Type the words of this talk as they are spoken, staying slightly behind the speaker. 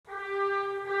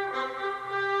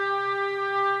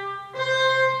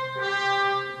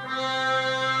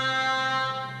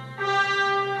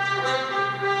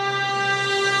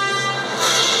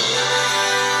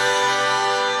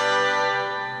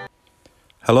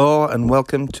Hello and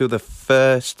welcome to the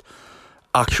first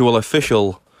actual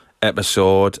official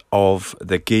episode of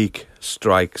The Geek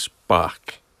Strikes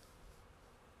Back.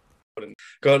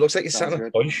 God, it looks like you're sat in a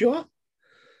toy shop.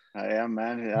 I am,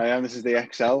 man. I am. This is the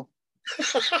XL.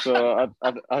 So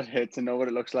I'd hate to know what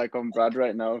it looks like on Brad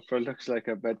right now. If it looks like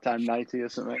a bedtime nightie or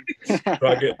something.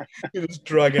 You're just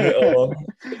dragging it along.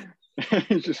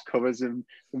 It just covers him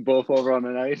both over on the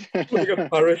night. Like a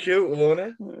parachute,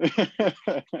 won't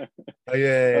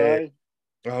it?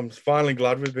 I'm finally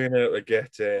glad we've been able to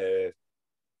get to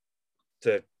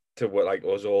work, like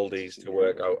us oldies, to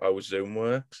work out how Zoom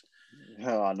works.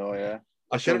 Oh, I know, yeah.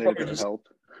 I should have probably help.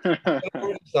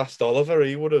 Just asked Oliver;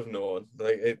 he would have known.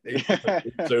 Like he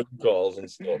Zoom calls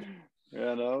and stuff.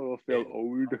 Yeah, no, we'll feel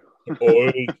old.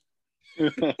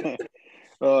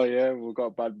 Oh yeah, we've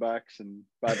got bad backs and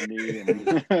bad knee,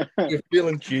 and you're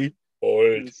feeling cheap.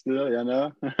 Old. Still, yeah,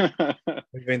 no. What have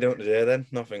you been doing today then?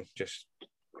 Nothing, just.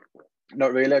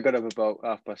 Not really. I got up about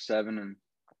 7:30 and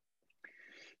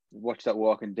watched that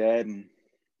Walking Dead, and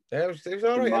yeah, it was all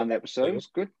right. Didn't mind the episode. It was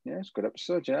good. Yeah, it's a good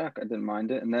episode. Yeah, I didn't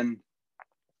mind it. And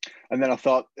then I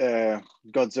thought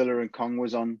Godzilla and Kong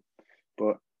was on,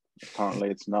 but apparently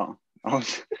it's not. I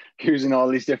was using all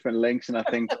these different links, and I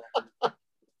think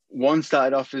one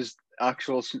started off as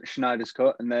actual Snyder's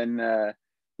Cut, and then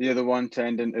the other one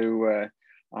turned into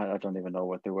I don't even know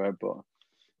what they were, but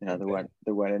you know,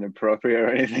 they weren't inappropriate or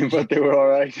anything, but they were all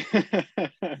right.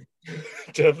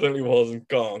 Definitely wasn't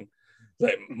Kong.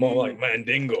 Like more like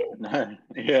Mandingo.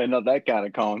 Yeah, not that kind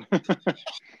of Kong.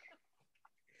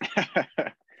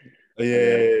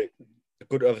 Yeah,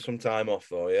 good to have some time off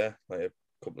though. Yeah, like a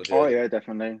couple of days. Oh yeah,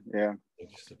 definitely. Yeah.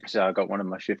 So I got one of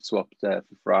my shifts swapped for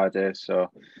Friday,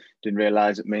 so didn't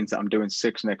realize it means that I'm doing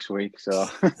 6 next week. So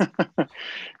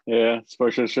yeah,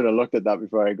 suppose I should have looked at that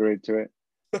before I agreed to it.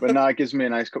 But now it gives me a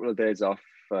nice couple of days off,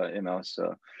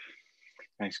 so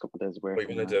nice couple of days away. What are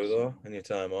you going to do though in your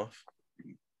time off?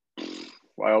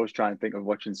 Well, I always try and think of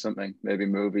watching something, maybe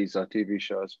movies or TV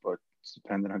shows, but it's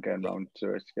depending on getting around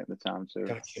to it, getting the time to.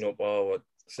 Catching up or what?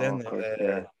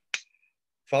 Yeah.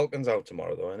 Falcon's out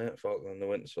tomorrow though, isn't it? Falcon and the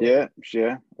Winter Soldier.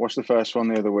 Yeah. Watched the first one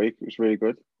the other week. It was really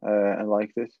good. I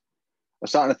liked it. I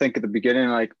was starting to think at the beginning,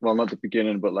 not the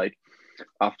beginning, but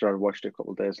after I watched it a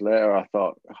couple of days later, I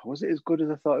thought, was it as good as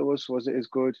I thought it was? Was it as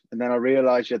good? And then I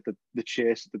realized you had the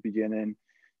chase at the beginning.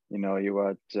 You know, you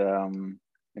had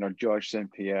George St.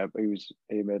 Pierre, but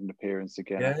he made an appearance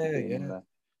again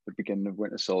the beginning of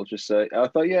Winter Soldier. So I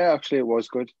thought, yeah, actually it was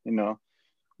good. You know,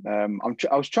 I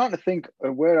was trying to think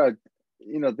where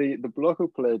the bloke who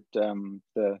played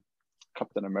the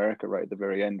Captain America right at the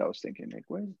very end. I was thinking,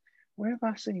 where have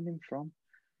I seen him from?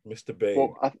 Mr.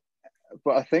 Bane.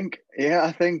 But I think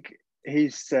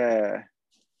he's is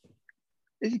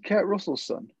he Kurt Russell's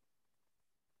son?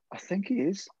 I think he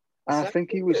is. And I think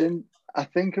he was in. I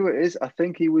think who it is. I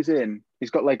think he was in.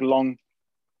 He's got long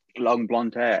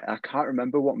blonde hair. I can't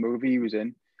remember what movie he was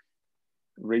in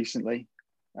recently.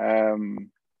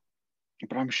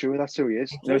 But I'm sure that's who he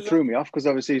is. It threw me off because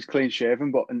obviously he's clean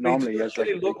shaven, but normally he has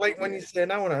look like when you say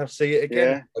now, when I see it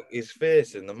again, his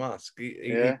face in the mask.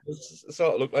 He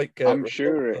sort of look like. I'm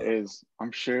sure it is.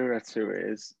 I'm sure that's who it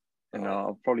is. You know,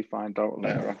 I'll probably find out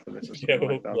later after this or something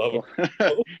like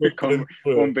that. It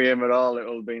won't be him at all.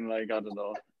 It'll be I don't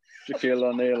know, Shaquille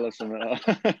O'Neal or something. I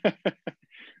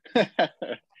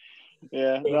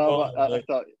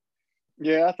thought.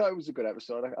 Yeah, I thought it was a good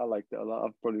episode. I liked it a lot.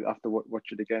 I'll probably have to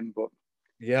watch it again, but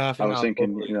yeah, I was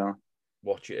thinking,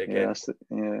 watch it again. I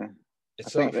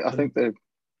think the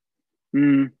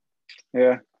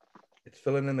it's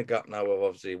filling in the gap now of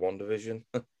obviously WandaVision,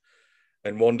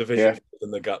 and WandaVision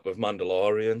filling the gap with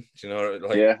Mandalorian. Do you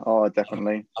know,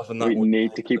 definitely. We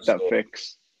need to keep that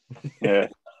fix. Yeah.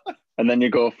 And then you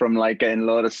go from getting a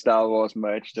lot of Star Wars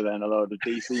merch to then a lot of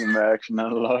DC merch and then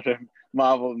a lot of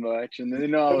Marvel merch, and they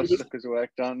know how suckers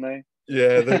work, don't they?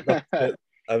 Yeah,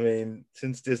 I mean,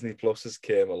 since Disney Plus has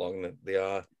came along, they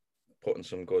are putting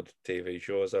some good TV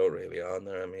shows out, really, aren't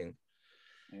there? I mean,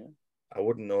 I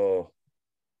wouldn't know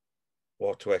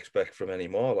what to expect from any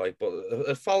more.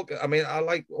 But Falcon, I mean,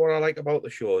 what I like about the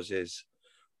shows is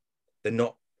they're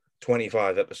not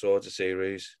 25 episodes a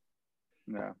series.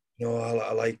 No,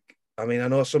 I mean, I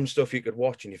know some stuff you could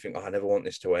watch and you think, I never want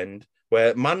this to end.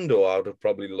 Where Mando, I would have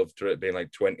probably loved for it being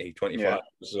 20, 25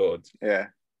 episodes. Yeah.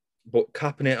 But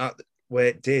capping it at where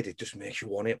it did, it just makes you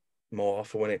want it more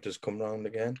for when it does come round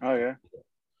again. Oh, yeah.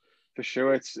 For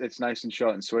sure. It's nice and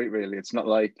short and sweet, really. It's not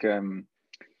like,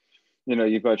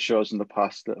 you've had shows in the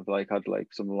past that have had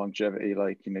some longevity.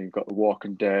 You've got The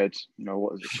Walking Dead,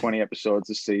 what is it, 20 episodes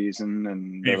a season,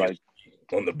 and they're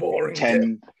on the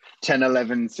boring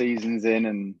 11 seasons in,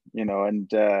 and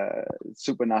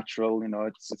Supernatural,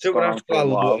 it's gone on for a Supernatural.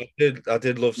 while. I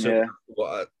did love Supernatural,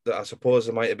 but I suppose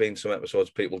there might have been some episodes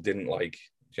people didn't like,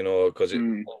 because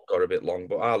it got a bit long.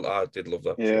 But I did love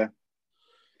that. Yeah. Too.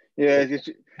 Yeah,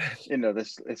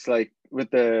 it's like with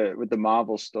the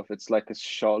Marvel stuff, it's like a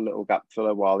short little gap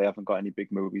filler while they haven't got any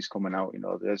big movies coming out.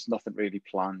 There's nothing really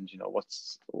planned.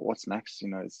 What's next?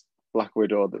 It's Black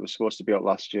Widow that was supposed to be out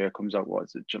last year comes out, what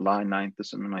is it, July 9th or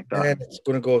something like that? Yeah, it's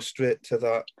going to go straight to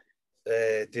that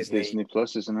Disney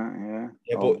Plus, isn't it? Yeah.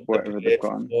 Yeah, but whatever they've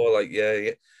gone.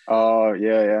 Yeah. Oh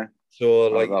yeah. So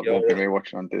that won't be me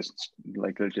watching on Disney,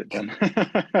 like legit then.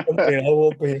 I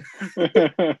won't be.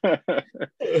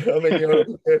 I mean, you have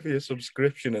to pay for your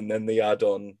subscription and then the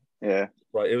add-on. Yeah.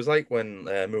 Right. It was like when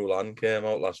Mulan came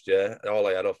out last year. All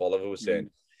I had off Oliver was saying,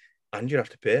 and you have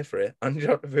to pay for it. And you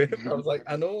have to pay for it. I was like,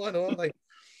 I know. Like,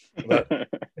 but...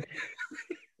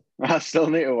 I still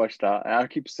need to watch that. I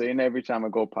keep seeing it every time I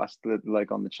go past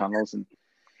on the channels, and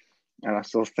I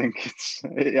still think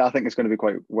I think it's going to be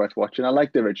quite worth watching. I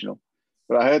like the original,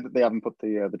 but I heard that they haven't put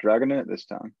the dragon in it this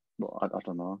time. But I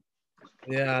don't know.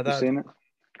 Yeah, have you seen it?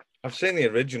 I've seen the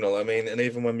original. I mean, and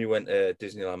even when we went to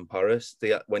Disneyland Paris,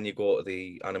 when you go to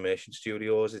the animation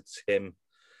studios, it's him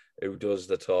who does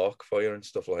the talk for you and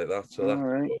stuff like that. So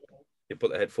right. You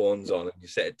put the headphones on and you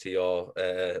set it to your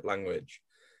language,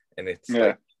 and it's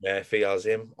like Murphy as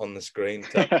him on the screen.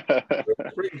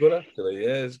 It's pretty good, actually.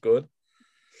 Yeah, it's good.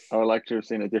 I would like to have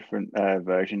seen a different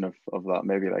version of that,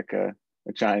 maybe like a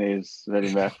Chinese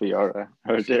Eddie Murphy or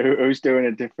who's doing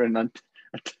a different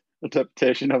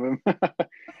adaptation of him. But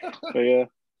yeah,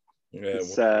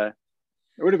 it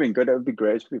would have been good. It would be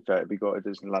great, to be fair, to go to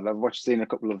Disneyland. I've seen a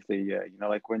couple of the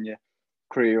like when you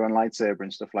create your own lightsaber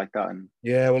and stuff like that. And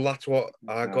yeah, well, that's what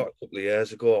I got a couple of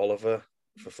years ago, Oliver,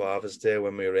 for Father's Day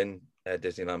when we were in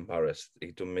Disneyland Paris.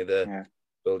 He done me the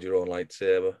build your own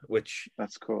lightsaber, which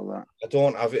that's cool. That I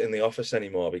don't have it in the office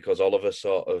anymore because Oliver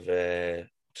sort of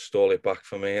stole it back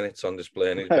for me, and it's on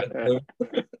display in his bedroom.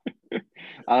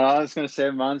 I was going to say,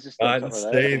 man's just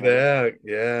stay there.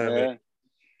 Yeah. I mean,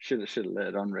 should have let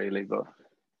it on, really, but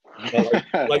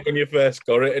like when you first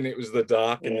got it and it was the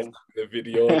dark and you the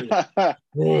video. I bet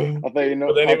but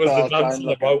then it was the dancing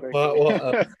about part.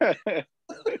 What?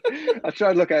 I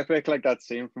tried to look epic, like that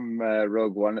scene from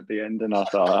Rogue One at the end, and I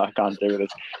thought, I can't do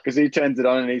this because he turns it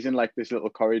on and he's in like this little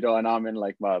corridor, and I'm in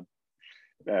like my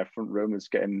front room is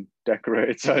getting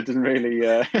decorated, so it doesn't really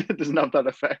it doesn't have that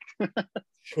effect.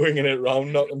 Swinging it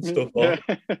round, knocking stuff off,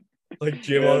 like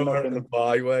Jim on the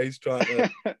byways, trying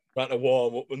to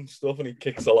warm up and stuff, and he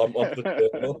kicks the lamp off the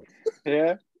table.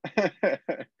 Yeah,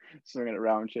 swinging it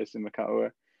around, chasing the cat away.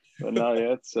 But no,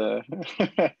 yeah, it's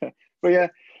but yeah,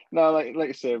 no, like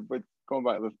I said, with going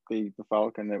back to the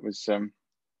Falcon, it's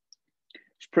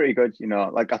pretty good.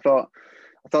 Like I thought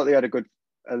they had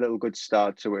a little good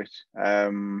start to it.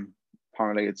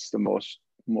 Apparently it's the most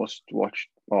watched,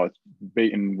 or it's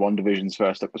beaten WandaVision's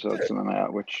first episode, something like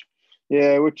that, which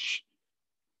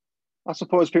I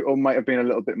suppose people might have been a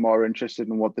little bit more interested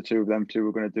in what the two of them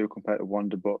were going to do compared to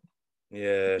Wanda, but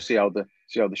yeah, see how the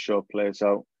show plays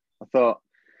out.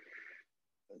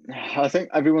 I think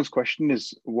everyone's question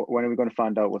is, when are we going to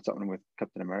find out what's happening with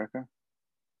Captain America?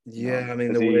 Yeah, I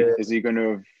mean, is he going to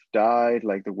have died,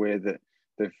 like the way that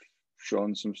they've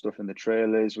shown some stuff in the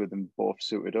trailers with them both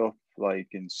suited up, like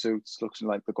in suits, looks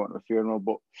like they're going to a funeral.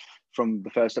 But from the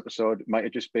first episode, it might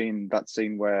have just been that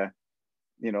scene where,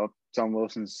 Tom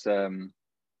Wilson's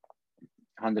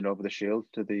handing over the shield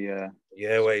to the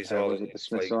where he's all the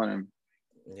Smithsonian.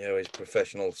 Yeah, he's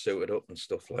professional, suited up and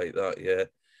stuff like that.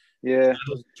 Yeah.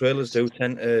 Trailers do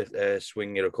tend to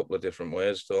swing you a couple of different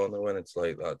ways, don't they, when it's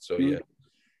like that? So yeah.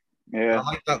 I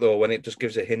like that though, when it just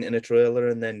gives a hint in a trailer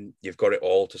and then you've got it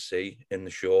all to see in the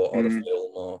show or the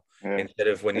film, or instead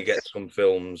of when you get some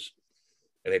films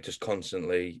and it just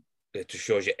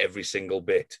shows you every single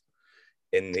bit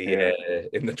in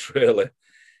the trailer.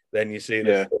 Then you see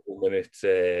the film and it's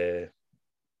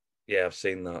I've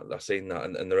seen that,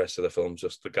 and the rest of the film's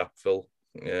just the gap fill.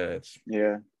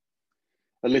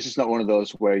 At least it's not one of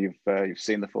those where you've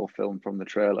seen the full film from the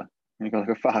trailer. You've got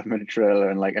like a 5-minute trailer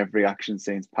and like every action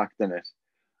scene's packed in it.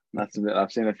 That's a bit.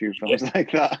 I've seen a few films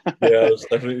like that. Yeah, I've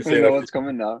definitely seen. You know what's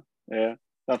coming now. Yeah,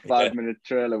 that 5-minute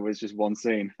trailer was just one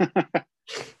scene.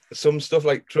 Some stuff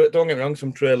like, don't get me wrong,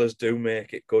 some trailers do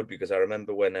make it good, because I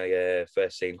remember when I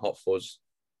first seen Hot Fuzz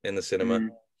in the cinema,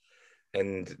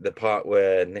 and the part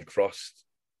where Nick Frost,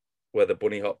 where the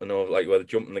bunny hopping over, like where they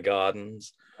jump in the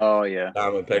gardens. Oh yeah.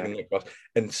 Simon Pegg and Nick Frost.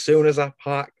 And soon as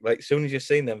you've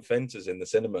seen them fences in the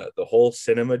cinema, the whole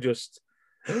cinema just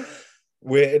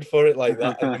waited for it like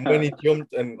that. And then when he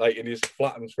jumped and like it just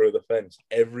flattened through the fence,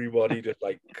 everybody just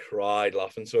like cried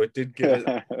laughing. So it did give it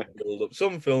a build up.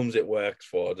 Some films it works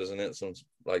for, doesn't it? Some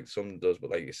does,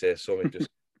 but like you say, some it just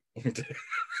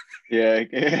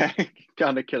yeah,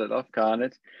 kind of kill it off, can't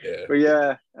it? yeah. But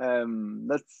yeah,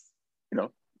 that's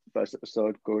first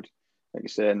episode good. Like you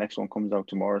say, next one comes out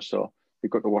tomorrow, so we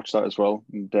got to watch that as well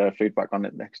and feedback on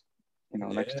it next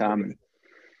time.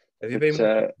 Have you been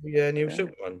watching the new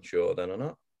Superman show then or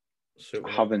not?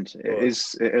 I haven't. It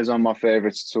is on my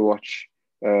favourites to watch,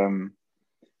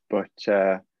 but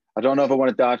I don't know if I want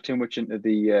to dive too much into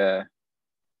the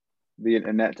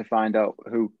internet to find out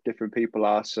who different people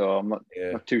are. So I'm not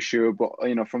too sure. But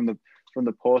from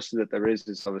the poster that there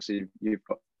is obviously you've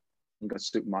got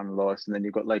Superman and Lois, and then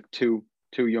you've got like two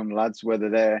young lads, whether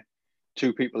they're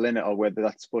two people in it or whether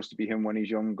that's supposed to be him when he's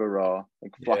younger or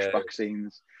like flashback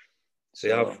scenes. See,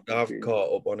 so, I've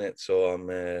caught up on it, so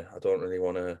I don't really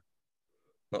want to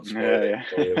not spoil it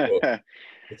for you, but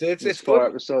it's 4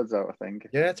 episodes out, I think.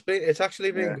 Yeah, it's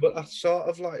actually been good. I sort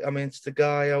of like, it's the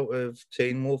guy out of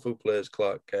Teen Wolf who plays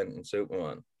Clark Kent and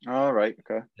Superman. All right,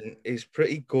 okay. And he's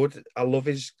pretty good. I love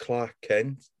his Clark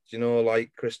Kent. You know,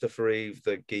 like Christopher Reeve,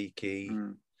 the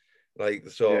geeky, like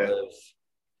sort of,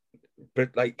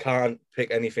 but like can't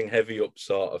pick anything heavy up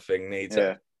sort of thing. Needs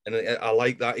it. And I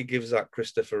like that he gives that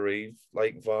Christopher Reeve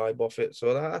like vibe off it,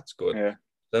 so that's good. Yeah.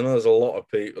 I know there's a lot of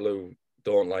people who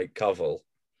don't like Cavill.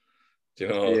 Do you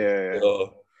know? Yeah.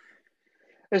 So,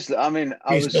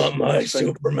 he's not my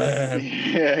Superman.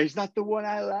 Yeah, he's not the one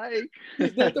I like.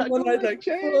 He's not the one I like.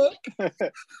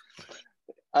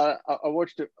 I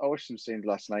watched some scenes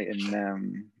last night,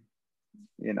 and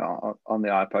on the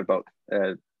iPad about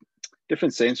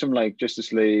different scenes from like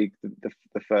Justice League, the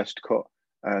first cut.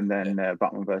 And then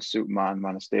Batman vs Superman,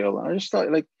 Man of Steel, and I just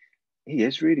thought like he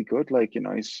is really good. Like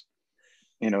he's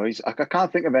I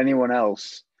can't think of anyone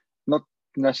else. Not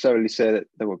necessarily say that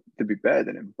they'd be better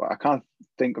than him, but I can't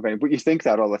think of any. But you think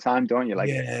that all the time, don't you?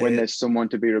 Like when there's someone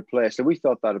to be replaced. So we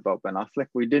thought that about Ben Affleck.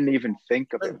 We didn't even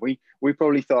think of him. We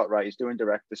probably thought, right, he's doing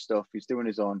director stuff. He's doing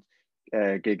his own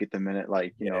gig at the minute.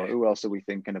 Like who else are we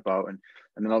thinking about? And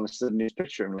then all of a sudden he's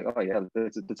picturing like, oh yeah,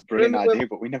 that's a brilliant idea,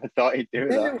 but we never thought he'd do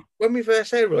that. When we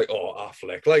first said, we're like, oh,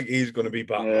 Affleck, like he's going to be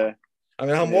Batman.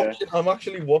 I'm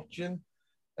actually watching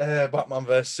Batman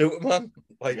vs Superman.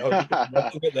 Like I was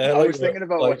watching it there. I was thinking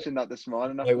about watching that this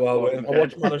morning. I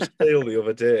watched Man of Steel the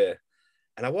other day,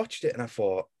 and I watched it and I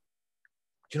thought,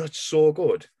 it's so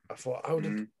good. I thought, how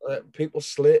did people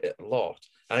slate it a lot?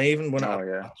 And even when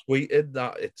I tweeted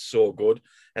that it's so good,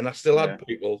 and I still had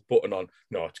people putting on,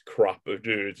 no, it's crap, dude,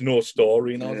 it's no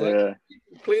story. And I was like,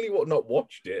 clearly not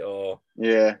watched it. Or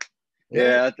I'd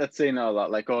seen all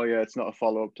that. Like, it's not a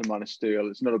follow-up to Man of Steel.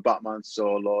 It's not a Batman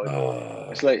solo.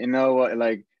 It's like, you know what?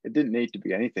 Like, it didn't need to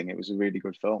be anything. It was a really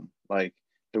good film. Like,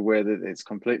 the way that it's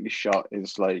completely shot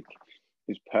is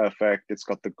perfect. It's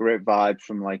got the great vibe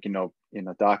from like,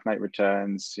 Dark Knight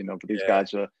Returns, but these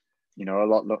guys are, a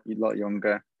lot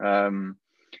younger. And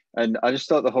I just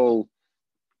thought the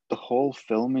whole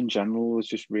film in general was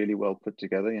just really well put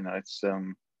together.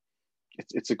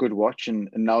 It's a good watch, and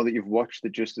now that you've watched the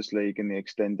Justice League and the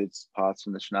extended parts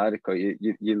from the Snyder Cut, you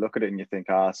look at it and you think,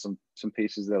 some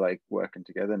pieces they're like working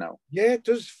together now. Yeah, it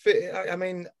does fit.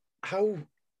 How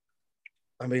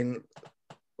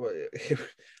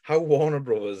Warner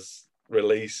Brothers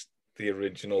released the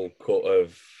original cut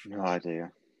of? No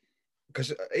idea.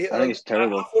 Because I think it's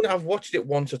terrible. I've watched it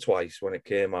once or twice when it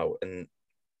came out, and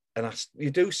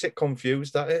you do sit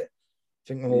confused at it,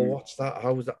 thinking, well, what's that?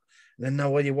 How was that? And then now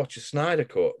when you watch a Snyder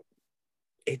Cut,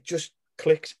 it just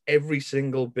clicks every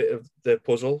single bit of the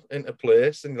puzzle into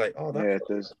place, and you're like, oh, it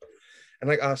does. And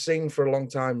like I've seen for a long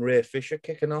time Ray Fisher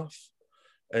kicking off,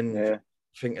 and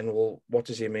thinking, well, what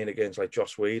does he mean against like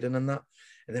Joss Whedon and that?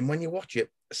 And then when you watch it,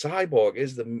 Cyborg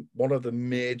is one of the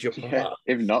major parts.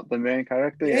 If not the main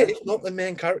character. Yeah, it's not the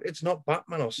main character. It's not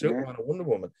Batman or Superman or Wonder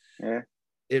Woman. Yeah.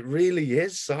 It really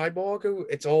is Cyborg.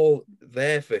 It's all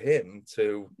there for him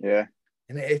to. Yeah.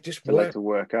 And it just worked. To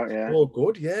work out, so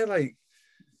good, like,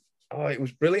 it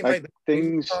was brilliant. Like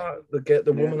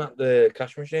the woman at the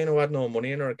cash machine who had no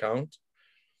money in her account.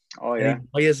 Oh yeah. And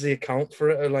he hires the account for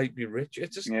it to like be rich.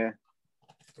 It's just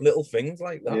little things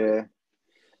like that. Yeah.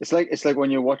 It's like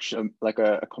when you watch a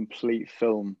complete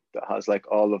film that has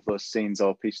like all of those scenes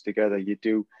all pieced together. You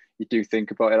do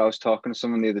think about it. I was talking to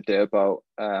someone the other day about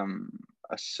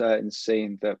a certain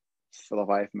scene that for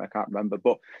the life of me I can't remember.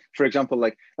 But for example,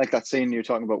 like that scene you're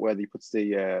talking about where he puts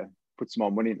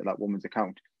more money into that woman's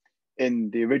account.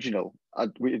 In the original,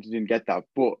 we didn't get that,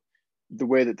 but the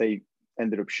way that they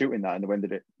ended up shooting that and when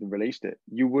they released it,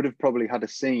 you would have probably had a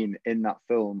scene in that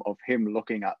film of him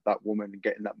looking at that woman and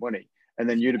getting that money. And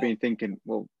then you'd have been thinking,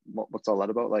 well, what's all that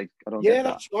about? Like, I don't get that.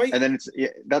 That's right. And then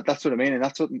that's what I mean. And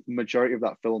that's what the majority of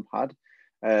that film had,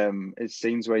 is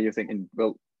scenes where you're thinking,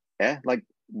 well, like,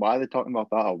 why are they talking about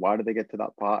that? Or why did they get to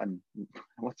that part? And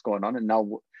what's going on? And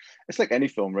now it's like any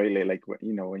film, really. Like,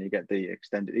 you know, when you get the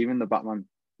extended, even the Batman,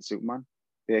 Superman,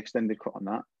 the extended cut on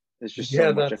that, there's just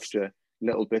so much extra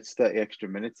little bits, 30 extra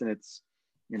minutes. And it's,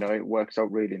 you know, it works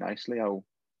out really nicely how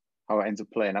it ends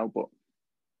up playing out. But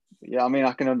yeah, I mean,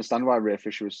 I can understand why Ray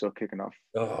Fisher was so kicking off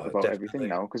about everything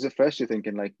now. Because at first you're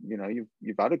thinking, like, you know,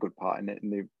 you've had a good part in it,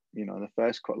 and you know, in the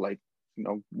first cut, like, you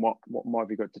know, what more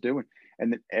have you got to do?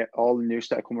 And then all the news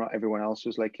started coming out. Everyone else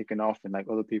was like kicking off, and like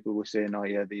other people were saying, oh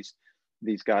yeah,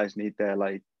 these guys need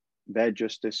their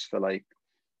justice for, like,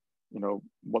 you know,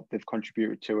 what they've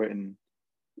contributed to it. And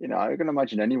you know, I can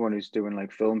imagine anyone who's doing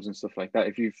like films and stuff like that.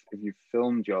 If you've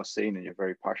filmed your scene and you're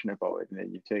very passionate about it, and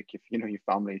then you take your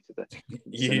family to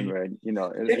the cinema, and you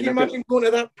know, can you imagine going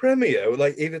to that premiere?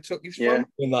 Like, either took your family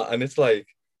in that, and it's like,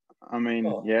 I mean,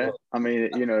 I mean,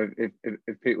 you know,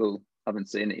 if people haven't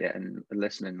seen it yet and are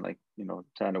listening, like, you know,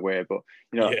 turn away. But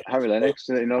you know, Harry Lennox,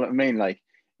 you know what I mean? Like,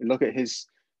 look at his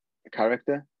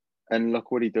character and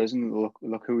look what he does, and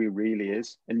look who he really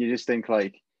is, and you just think,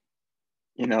 like,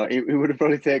 you know, he would have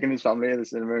probably taken his family to the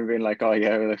cinema and been like, oh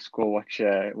yeah, let's go watch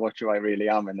who I really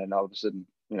am. And then all of a sudden,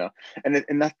 you know,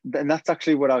 and that's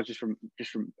actually what I was just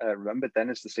remembered then,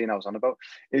 is the scene I was on about,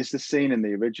 is the scene in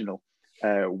the original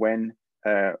when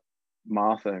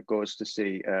Martha goes to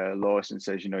see Lois and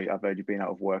says, you know, I've heard you've been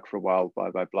out of work for a while,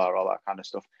 blah blah blah, all that kind of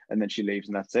stuff. And then she leaves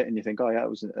and that's it. And you think, oh yeah, that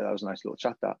was a nice little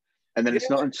chat, that. And then it's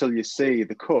not until you see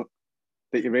the cut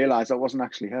that you realize that wasn't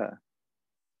actually her,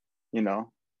 you know.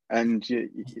 And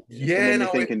you're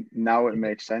thinking, now it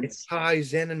makes sense. It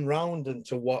ties in and round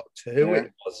into who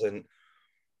it was, and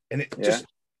it just,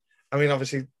 I mean,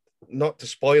 obviously, not to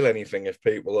spoil anything if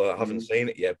people haven't seen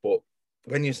it yet, but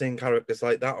when you're seeing characters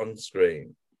like that on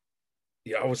screen,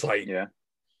 I was like, it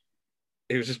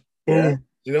was just boom.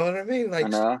 You know what I mean?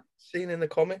 Like, seen in the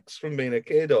comics from being a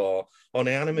kid or on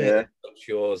the animated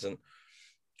shows, and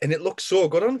it looks so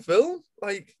good on film,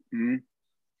 like.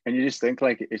 And you just think,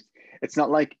 like, it's not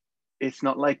like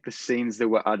the scenes that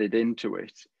were added into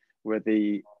it were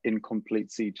the incomplete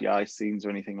CGI scenes or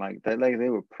anything like that. Like, they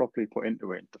were properly put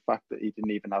into it. The fact that he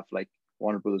didn't even have, like,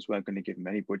 Warner Brothers weren't going to give him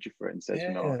any budget for it, and says, you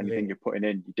know, anything you're putting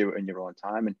in, you do it in your own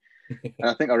time. And and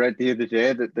I think I read the other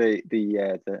day that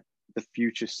the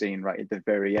future scene right at the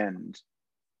very end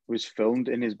was filmed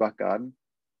in his back garden.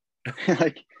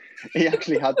 Like, he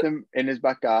actually had them in his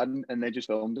back garden, and they just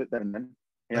filmed it then and then.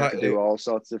 He had to do all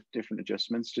sorts of different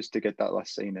adjustments just to get that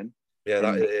last scene in. Yeah,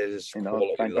 that is. You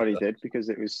know, thank God he did, because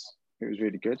it was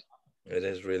really good. It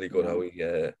is really good how he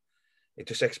it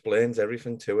just explains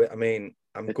everything to it. I mean,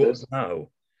 I'm good now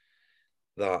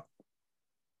that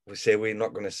we say we're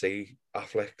not going to see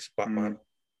Affleck's Batman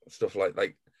stuff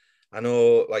like. I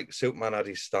know, like, Superman had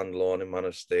his standalone in Man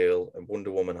of Steel, and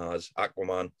Wonder Woman has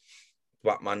Aquaman.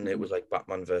 Batman, it was like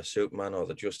Batman versus Superman or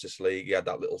the Justice League. He had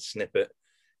that little snippet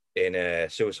in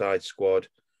Suicide Squad,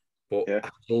 but I'd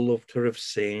love to have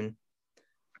seen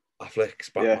Affleck's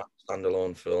Batman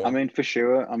standalone film. I mean, for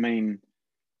sure. I mean,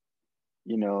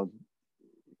 you know,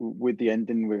 with the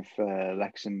ending with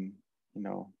Lex and, you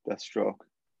know, Deathstroke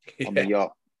on the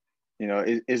yacht, you know,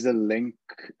 is a link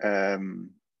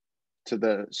to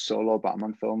the solo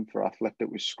Batman film for Affleck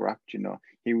that was scrapped. You know,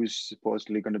 he was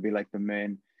supposedly going to be like the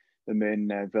main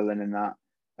villain in that.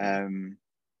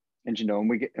 And you know, and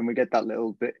we get that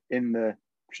little bit in the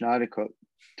Snyder Cut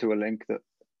to a link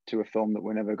to a film that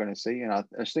we're never going to see. And I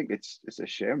just think it's a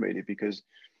shame, really, because,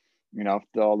 you know,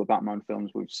 after all the Batman films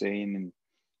we've seen, and,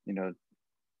 you know,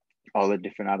 all the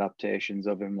different adaptations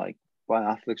of him, like, Ben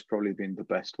Affleck's probably been the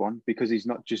best one, because he's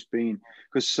not just been,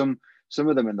 because some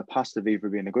of them in the past have either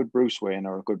been a good Bruce Wayne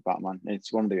or a good Batman.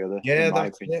 It's one or the other, in my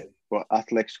opinion. But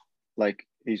Affleck's, like,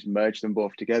 he's merged them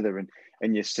both together,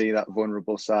 and you see that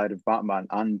vulnerable side of Batman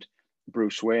and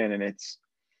Bruce Wayne, and it's,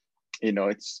 you know,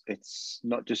 it's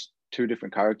not just two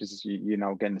different characters. You're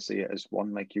now getting to see it as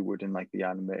one, like you would in, like, the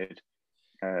animated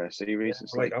series.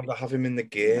 It's like have him in the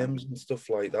games and stuff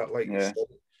like that. Like, if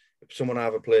someone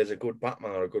either plays a good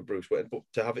Batman or a good Bruce Wayne, but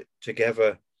to have it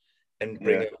together and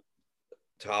bring it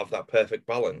to have that perfect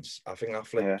balance, I think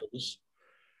Affleck does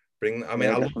bring. I mean,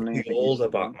 I love the older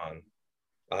Batman.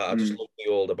 I just love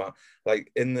the older Batman.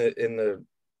 Like, in the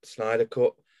Snyder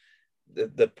Cut,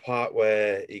 the part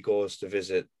where he goes to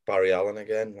visit Barry Allen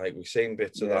again, like, we've seen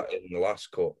bits of that in the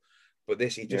last cut, but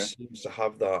this, he just seems to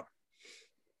have that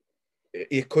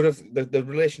it could have the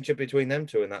relationship between them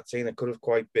two in that scene. It could have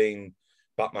quite been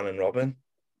Batman and Robin.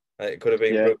 It could have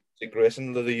been Dick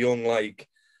Grayson, the young, like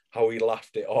how he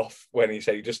laughed it off when he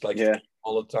said he just likes to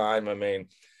all the time. I mean,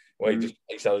 where he just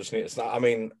likes to just need to snack. I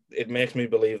mean, it makes me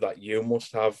believe that you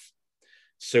must have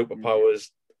superpowers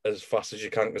as fast as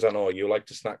you can, because I know you like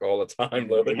to snack all the time,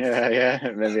 Lily. Yeah,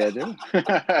 maybe I do.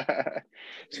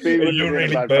 You're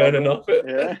really burning off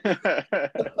it.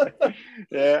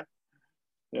 Yeah.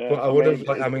 But I would have,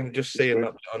 I mean, just seeing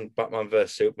that on Batman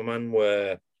vs Superman,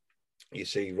 where you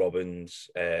see Robin's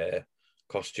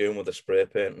costume with the spray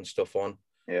paint and stuff on.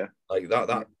 Yeah. Like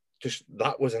that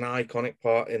was an iconic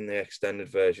part in the extended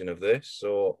version of this.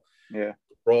 So yeah,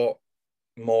 brought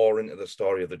more into the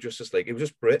story of the Justice League. It was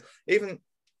just great. Even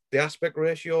the aspect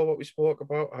ratio, what we spoke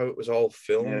about, how it was all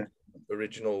filmed,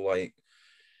 original, like.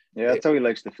 Yeah, that's how he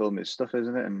likes to film his stuff,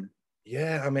 isn't it? And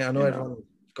yeah, I mean, I know everyone's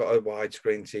got a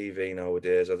widescreen TV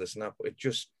nowadays or this and that, but it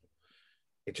just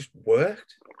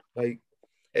worked. Like,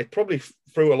 it probably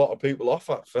threw a lot of people off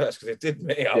at first, because it did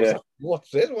me. I was like,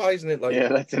 what's this? Why isn't it like... Yeah,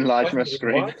 let's enlarge my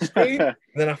screen. And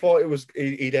then I thought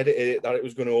he'd edited it, that it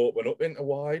was going to open up into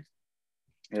wide.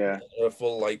 Yeah. A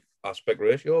full, like, aspect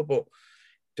ratio, but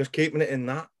just keeping it in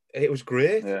that, it was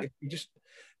great. Yeah.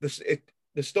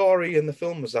 The story in the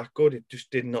film was that good. It just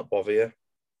did not bother you.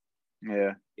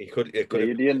 Yeah.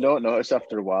 You don't notice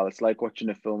after a while. It's like watching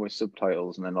a film with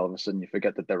subtitles, and then all of a sudden you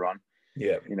forget that they're on.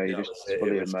 Yeah, you're just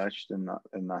fully immersed in that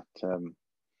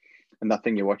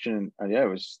thing you're watching, and it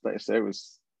was, like I say, it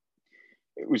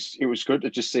was good to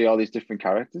just see all these different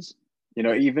characters.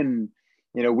 Even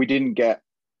we didn't get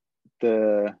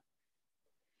the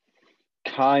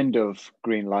kind of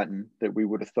Green Lantern that we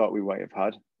would have thought we might have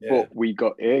had, but we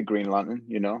got a Green Lantern,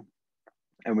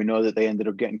 and we know that they ended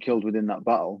up getting killed within that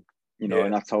battle,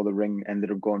 and that's how the ring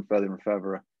ended up going further and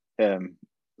further,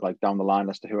 like down the line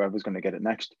as to whoever's going to get it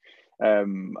next.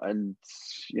 And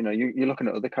you're looking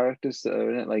at other characters that are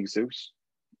in it, like Zeus.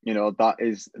 That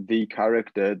is the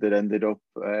character that ended up,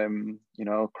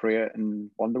 creating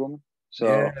Wonder Woman.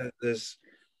 So there's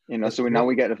so now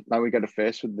we get a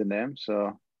face with the name.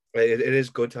 So it is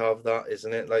good to have that,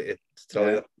 isn't it? Like, to tell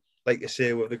you, like you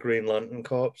say, with the Green Lantern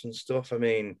Corps and stuff. I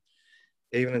mean,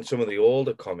 even in some of the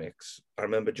older comics, I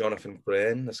remember Jonathan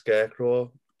Crane, the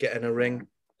Scarecrow, getting a ring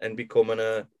and becoming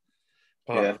a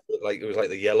part of it. Like, it was like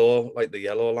the yellow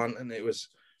lantern. It was,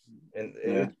 and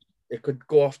it could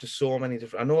go off to so many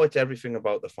different. I know it's everything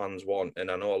about the fans want, and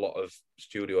I know a lot of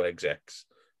studio execs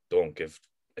don't give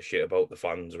a shit about the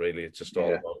fans, really. It's just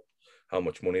all about how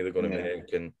much money they're going to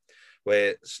make, and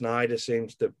where Snyder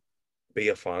seems to be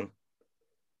a fan.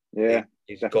 Yeah,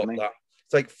 he's definitely got that.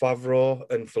 It's like Favreau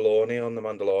and Filoni on The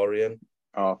Mandalorian.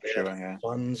 Oh, for sure, yeah.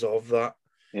 Fans of that.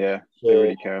 Yeah, so, they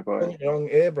really care about it. Young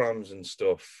Abrams and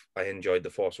stuff, I enjoyed The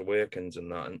Force Awakens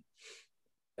and that. And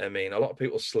I mean, a lot of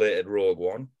people slated Rogue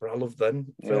One, but I love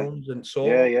them films. And so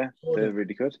they're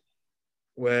really good.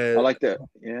 Where I like that.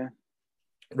 Yeah,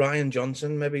 Rian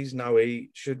Johnson, maybe he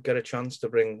should get a chance to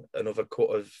bring another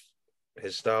cut of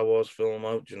his Star Wars film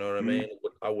out. Do you know what I mean?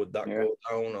 How would that go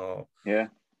down? Or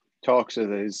talks of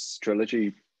his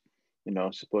trilogy,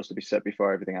 supposed to be set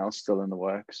before everything else, still in the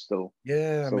works, still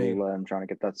trying to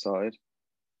get that sorted.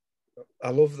 I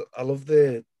love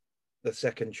the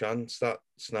second chance that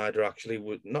Snyder actually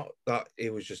would, not that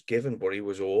he was just given, but he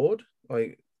was owed.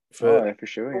 Like, for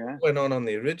sure, what went on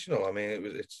the original. I mean,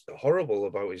 it's horrible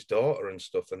about his daughter and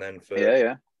stuff, and then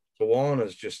for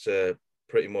Warner's just to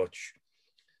pretty much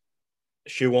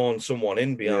shoehorn someone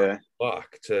in behind his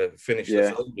back to finish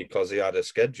the film because he had a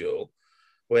schedule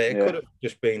where it could have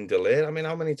just been delayed. I mean,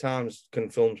 how many times can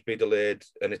films be delayed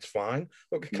and it's fine?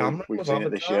 Look, Cameron we've seen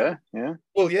it this year. Yeah.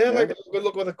 Well, like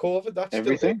look with the COVID, that's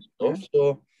everything. Stuff.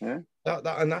 So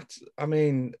that's I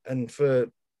mean, and for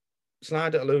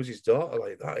Snyder to lose his daughter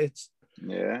like that, it's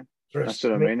that's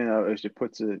what I mean. It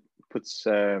puts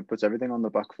everything on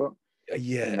the back foot.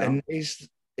 And he's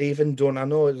even done, I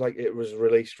know it was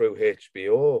released through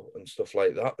HBO and stuff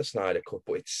like that, the Snyder Cut,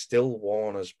 but it's still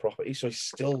Warner's property, so he's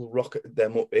still rocketed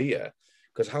them up here,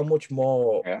 because how much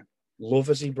more love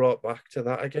has he brought back to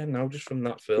that again now, just from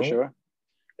that film? For sure.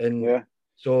 And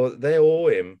so they owe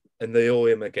him, and they owe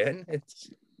him again. It's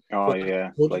like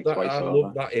I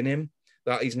love that in him,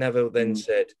 that he's never then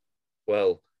said,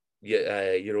 well,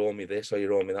 you owe me this or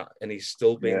you owe me that, and he's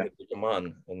still been the bigger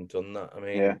man and done that. I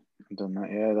mean, done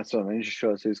that. Yeah, that's what I mean. It just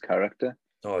shows his character.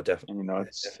 Oh, definitely. And,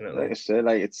 it's definitely. Like I say,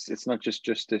 like it's not just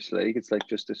Justice League. It's like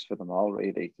justice for them all,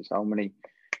 really. There's how many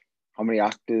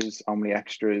actors, how many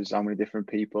extras, how many different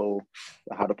people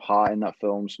that had a part in that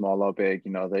film, small or big.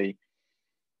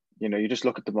 You just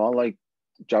look at them all, like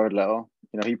Jared Leto.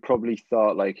 he probably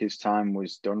thought like his time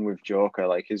was done with Joker,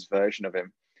 like his version of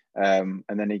him. And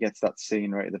then he gets that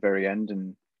scene right at the very end,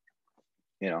 and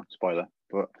spoiler,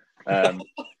 but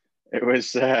it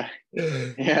was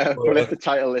put at the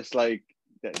title list like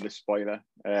the spoiler.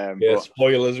 But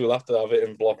spoilers. We'll have to have it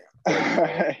in block.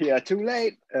 Yeah, too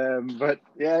late. But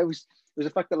yeah, it was the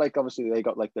fact that like obviously they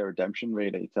got like their redemption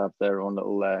really to have their own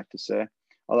little to say.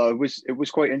 Although it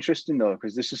was quite interesting though,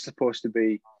 because this is supposed to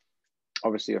be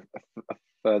obviously a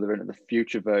further into the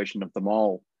future version of them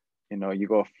all. You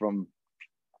go from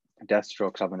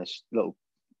Deathstroke's having this little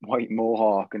white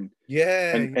mohawk, and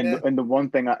the one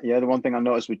thing I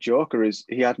noticed with Joker is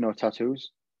he had no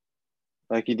tattoos.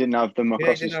 Like he didn't have them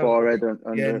across his forehead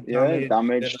and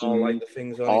damaged all, and like, the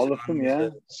things on all his of them,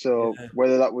 hands. So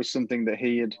whether that was something that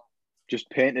he had just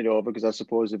painted over, because I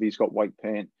suppose if he's got white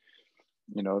paint,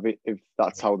 if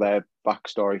that's how their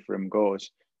backstory for him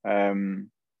goes.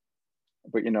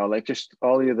 But like just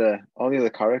all the other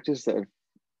characters that have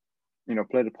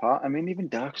played a part. I mean, even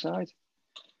Darkseid.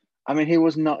 I mean, he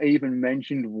was not even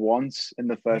mentioned once in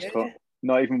the first cut,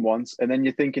 not even once. And then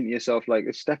you're thinking to yourself, like,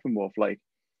 it's Steppenwolf, like,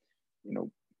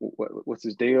 what's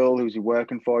his deal? Who's he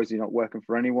working for? Is he not working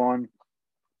for anyone?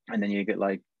 And then you get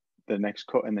like the next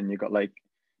cut, and then you got like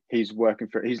he's like,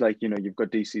 you've got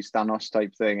DC's Thanos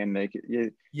type thing, and like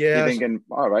you're thinking,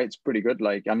 all right, it's pretty good.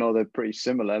 Like I know they're pretty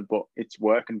similar, but it's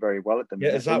working very well at the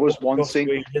minute. Is that there was one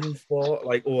thing for?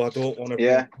 Like, I don't want to bring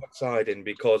Darkseid in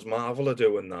because Marvel are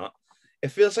doing that.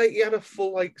 It feels like he had a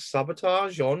full like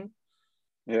sabotage on.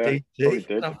 Yeah,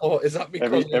 did. I thought, is that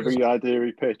because every idea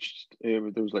he pitched, there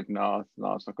was like, nah,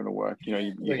 it's not going to work.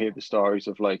 You hear the stories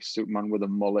of like Superman with a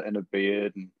mullet and a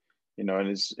beard, and in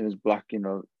his black,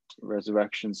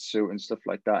 resurrection suit and stuff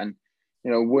like that. And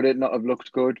would it not have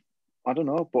looked good? I don't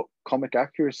know, but comic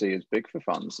accuracy is big for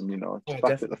fans, and the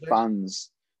fact that the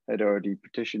fans had already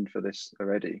petitioned for this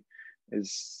already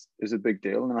is a big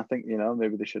deal. And I think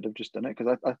maybe they should have just done it,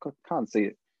 because I can't see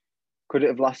it. Could it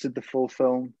have lasted the full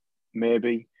film?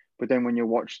 Maybe, but then when you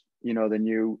watch, the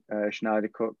new Snyder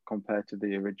Cut compared to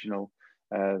the original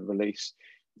release,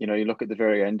 you look at the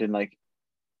very end, and like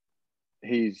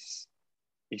he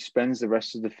spends the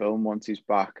rest of the film once he's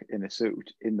back in a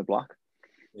suit in the black,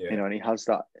 and he has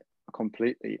that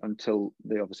completely until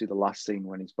obviously the last scene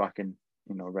when he's back in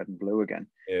red and blue again.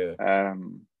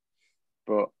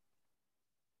 But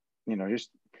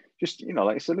just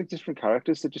like I said, like different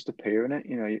characters that just appear in it.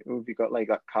 You've got like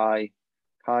that Kai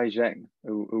Zheng,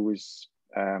 who was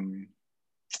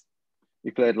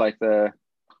he played like the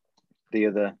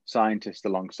other scientist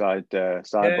alongside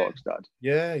Cyborg's dad.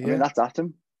 I mean, that's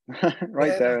Atom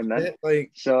right there and then.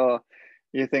 So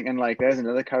you're thinking like, there's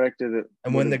another character that.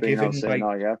 And when they give him saying,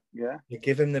 you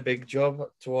give him the big job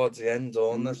towards the end,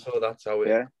 don't they? So that's how it.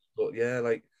 Yeah. But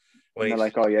like when they're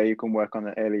like, you can work on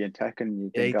the alien tech, and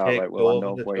you think, I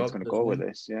know where he's going to go with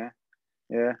this. Yeah.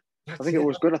 I think it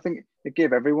was good. I think it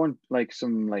gave everyone like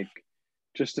some like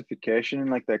justification in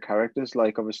like their characters.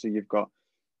 Like obviously you've got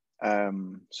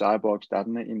Cyborg's dad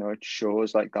in it. It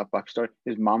shows like that backstory.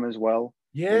 His mum as well.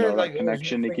 That like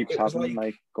connection he keeps having,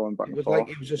 like going back and forth. Like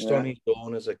he was just on his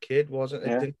own as a kid, wasn't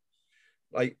it?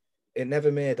 Like it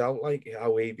never made out like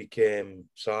how he became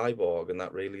Cyborg, and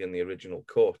that really in the original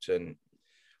cut, and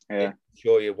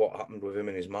show you what happened with him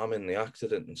and his mum in the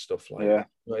accident and stuff like that.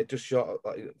 It just shot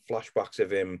like flashbacks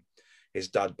of him, his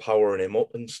dad powering him up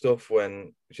and stuff.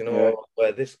 When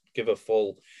where this give a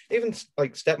full, even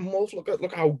like Steppenwolf,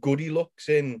 look how good he looks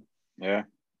in.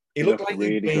 He looked like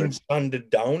really he'd been sanded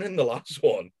down in the last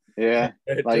one. Like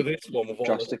to this one with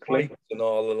all the fights and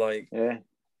all the like.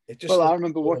 It just. Well, I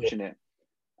remember watching it.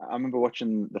 I remember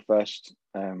watching the first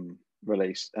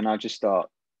release, and I just thought,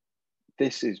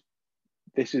 this is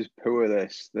poor.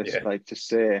 This like to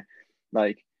say,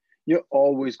 like you're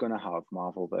always going to have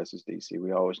Marvel versus DC.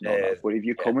 We always know that. But if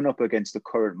you're coming up against the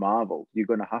current Marvel, you're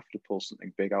going to have to pull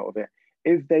something big out of it.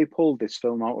 If they pulled this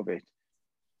film out of it,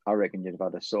 I reckon you'd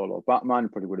have had a solo Batman.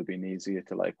 Probably would have been easier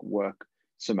to like work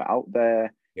something out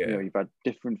there. You've had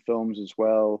different films as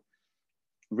well.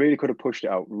 Really could have pushed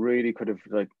it out. Really could have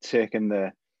like taken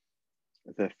the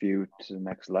feud to the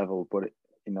next level. But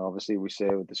obviously we say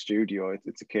with the studio,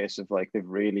 it's a case of like they've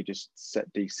really just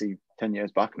set DC 10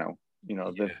 years back now.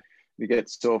 They get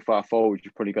so far forward,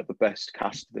 you've probably got the best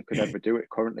cast that could ever do it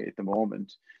currently at the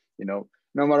moment. No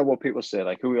matter what people say,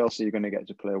 like who else are you going to get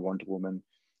to play Wonder Woman?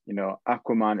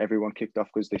 Aquaman, everyone kicked off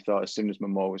because they thought as soon as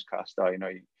Momoa was cast out,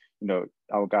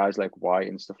 our guys like White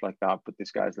and stuff like that, but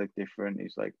this guy's like different.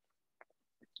 He's like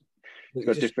he's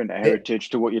got different heritage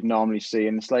to what you'd normally see,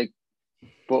 and it's like,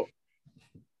 but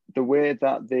the way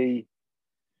that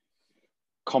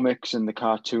comics and the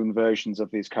cartoon versions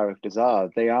of these characters are,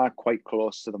 they are quite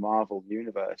close to the Marvel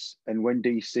universe. And when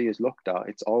DC is looked at,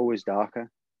 it's always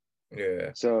darker.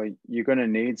 Yeah. So you're going to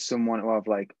need someone who have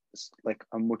like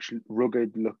a much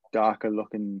rugged look, darker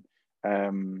looking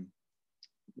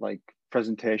like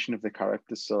presentation of the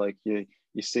characters. So like you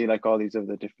see like all these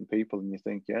other different people and you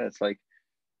think, yeah, it's like,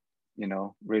 you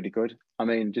know, really good. I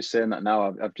mean, just saying that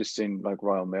now, I've just seen like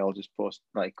Royal Mail just post,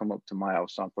 like, come up to my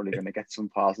house, so I'm probably going to get some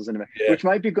parcels anyway, which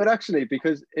might be good actually,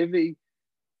 because if he,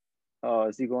 oh,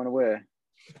 is he going away?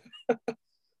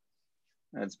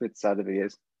 It's a bit sad if he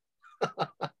is.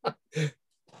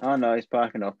 Oh no, he's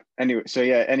parking up. Anyway, so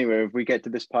yeah, anyway, if we get to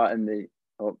this part in the,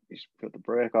 oh, he's put the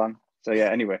brake on. So yeah,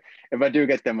 anyway, if I do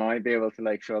get them, I might be able to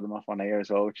like show them off on air as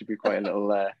well, which would be quite a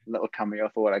little cameo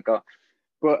for what I got.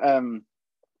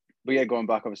 But yeah, going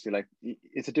back, obviously, like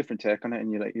it's a different take on it,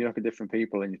 and you look at different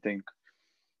people, and you think,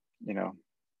 you know,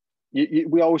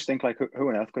 we always think like who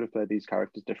on earth could have played these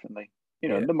characters differently? You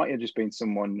know, there might have just been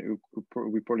someone who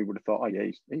we probably would have thought, oh yeah,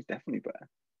 he's definitely better.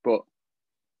 But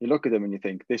you look at them and you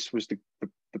think this was the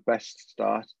best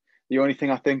start. The only thing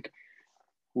I think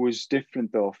was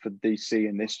different though for DC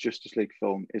in this Justice League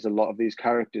film is a lot of these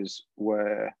characters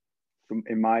were,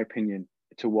 in my opinion,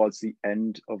 towards the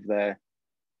end of their,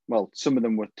 well, some of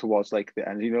them were towards like the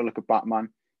end. You know, look at Batman.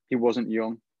 He wasn't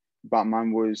young.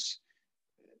 Batman was,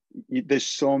 there's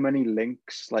so many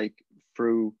links like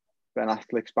through Ben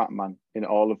Affleck's Batman in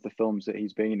all of the films that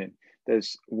he's been in.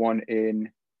 There's one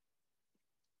in,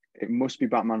 it must be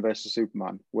Batman versus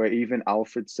Superman, where even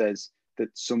Alfred says that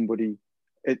somebody,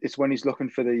 it's when he's looking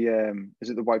for the, is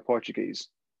it the white Portuguese?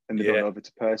 And they don't know if it's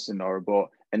a person or a boat.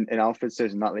 And Alfred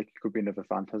says in that, like, it could be another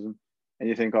phantasm. And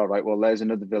you think, all right, well, there's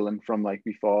another villain from like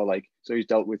before, like, so he's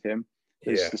dealt with him.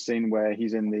 There's the scene where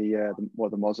he's in the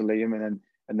mausoleum, and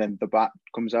then the bat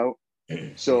comes out.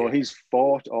 So he's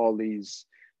fought all these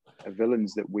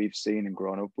villains that we've seen and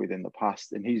grown up with in the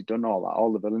past, and he's done all that.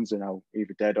 All the villains are now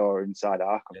either dead or inside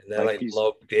Arkham. And they're like he's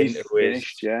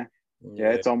finished. Yeah.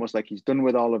 It's almost like he's done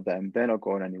with all of them. They're not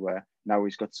going anywhere. Now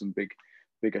he's got some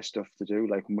bigger stuff to do,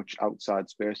 like much outside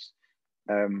space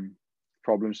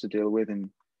problems to deal with,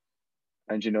 and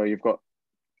you know, you've got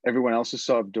everyone else is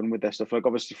sort of done with their stuff. Like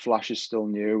obviously Flash is still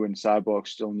new and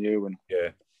Cyborg's still new, and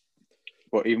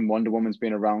but even Wonder Woman's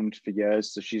been around for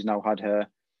years, so she's now had her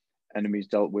enemies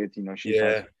dealt with. You know, she's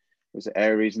had, was it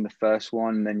Ares in the first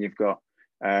one, and then you've got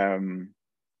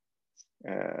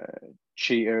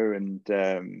Cheetah and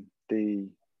the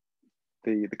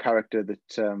character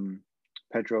that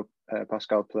Pedro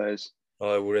Pascal plays.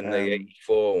 Oh, we're in the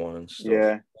 84 one and stuff.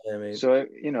 Yeah. I mean, so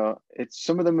you know, it's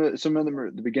some of them are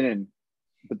at the beginning,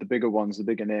 but the bigger ones, the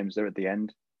bigger names, they're at the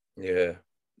end. Yeah.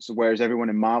 So whereas everyone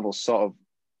in Marvel's sort of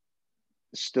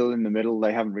still in the middle,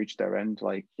 they haven't reached their end,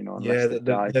 like, you know, unless they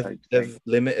die. They've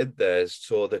limited theirs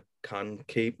so they can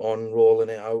keep on rolling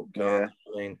it out. I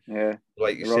mean,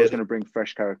 like you said, going to bring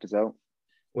fresh characters out.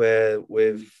 Where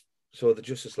with the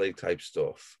Justice League type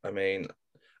stuff, I mean,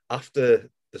 after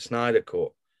the Snyder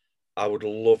Cut, I would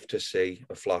love to see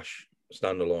a Flash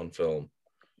standalone film.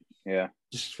 Yeah.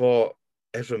 Just for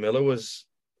Ezra Miller was,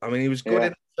 I mean, he was good in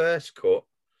the first cut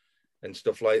and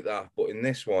stuff like that, but in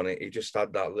this one, he just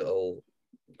had that little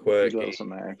quirky,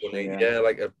 funny,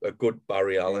 like a good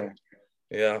Barry Allen.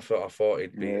 I thought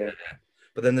he'd be.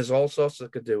 But then there's all sorts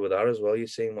that could do with that as well. You've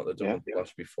seen what they've done with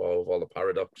Flash before, with all the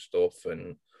paradox stuff,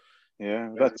 and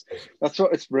that's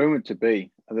what it's rumored to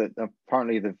be. That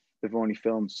apparently they've only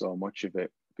filmed so much of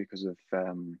it because of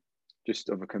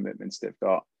just other commitments they've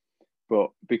got.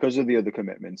 But because of the other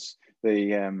commitments,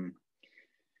 the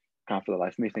can't for the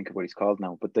life of me think of what he's called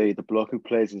now. But the bloke who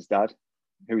plays his dad,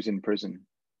 who's in prison,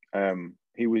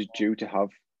 he was due to have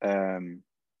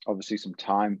obviously some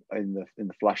time in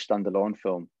the Flash standalone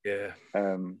film.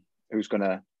 Who's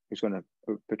gonna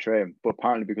portray him? But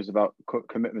apparently, because of our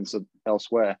commitments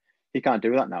elsewhere, he can't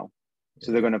do that now.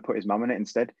 So they're going to put his mum in it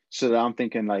instead. So I'm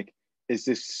thinking, like, is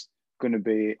this going to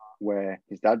be where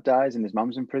his dad dies and his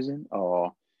mum's in prison,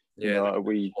 or you know, are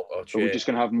we just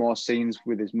going to have more scenes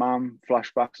with his mum,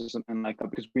 flashbacks or something like that?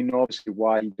 Because we know obviously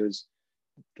why he does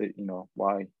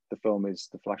why the film is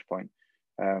the Flashpoint.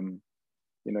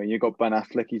 You know, you got Ben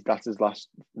Affleck. That's his last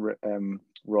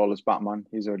role as Batman.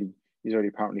 He's already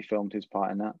apparently filmed his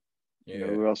part in that. You know,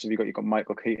 who else have you got? You got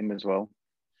Michael Keaton as well.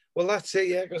 Well, that's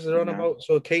it, because they're on about,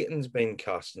 so Keaton's been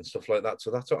cast and stuff like that.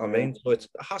 So that's what I mean. So it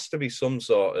has to be some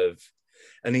sort of,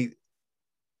 and he,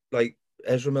 like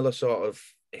Ezra Miller sort of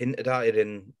hinted at it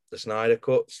in the Snyder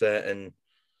cuts there, and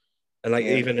like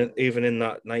even in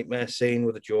that nightmare scene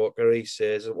with the Joker, he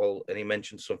says, well, and he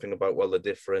mentions something about, well, the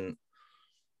different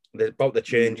about the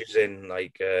changes in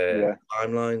like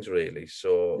timelines, really.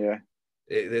 So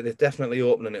they're definitely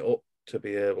opening it up to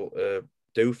be able to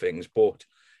do things. But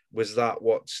was that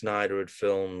what Snyder had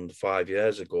filmed 5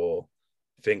 years ago?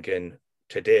 Thinking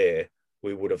today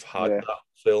we would have had that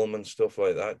film and stuff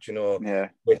like that, do you know? Yeah.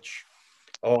 Which,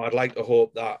 I'd like to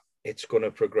hope that it's going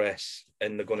to progress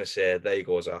and they're going to say, there you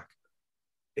go, Zack,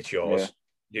 it's yours.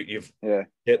 You've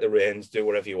get the reins, do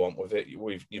whatever you want with it.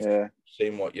 You've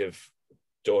seen what you've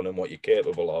done and what you're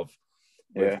capable of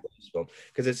with this film.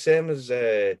 Because it's same as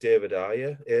David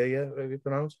Ayer, how you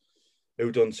pronounce,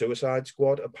 who done Suicide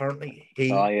Squad. Apparently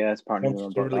he it's apparently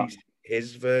wants to release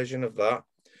his version of that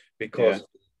because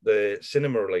the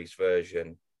cinema release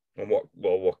version and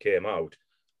what came out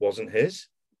wasn't his.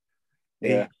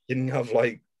 He didn't have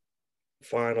like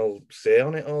final say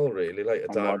on it all, really, like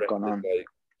a director.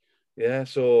 Like,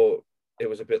 so it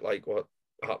was a bit like what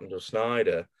happened to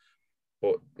Snyder,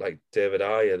 but like David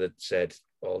Ayer had said,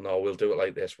 "Oh no, we'll do it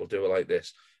like this. We'll do it like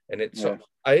this." And it's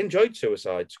I enjoyed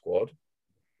Suicide Squad.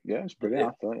 Yeah, it's brilliant.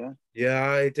 I thought,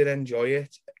 I did enjoy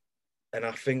it, and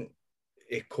I think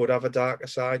it could have a darker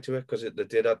side to it because they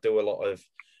did do a lot of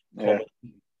comedy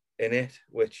in it,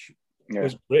 which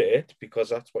was great because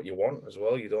that's what you want as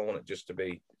well. You don't want it just to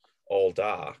be all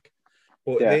dark.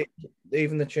 But they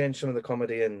changed some of the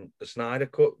comedy in the Snyder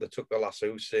Cut. They took the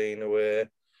lasso scene away,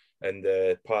 and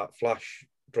the part Flash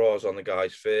draws on the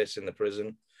guy's face in the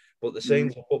prison. But the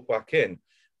scenes are put back in.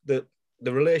 The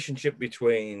relationship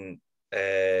between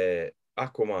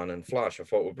Aquaman and Flash, I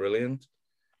thought were brilliant.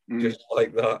 Just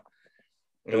like that.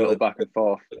 You know, back and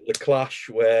forth. The clash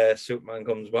where Superman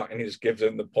comes back and he just gives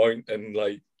him the point and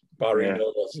like Barry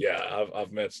knows,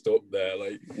 I've messed up there.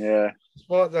 Like,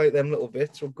 like them little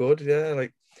bits were good,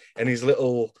 like, and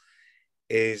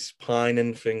his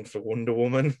pining thing for Wonder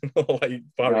Woman, like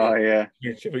Barry,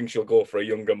 she thinks she'll go for a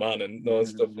younger man and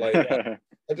stuff like that.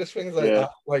 I just things like that,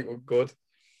 like, were good.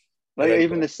 Like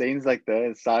even the scenes like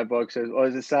the Cyborg says, or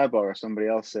is it Cyborg or somebody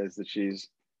else says that she's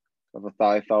of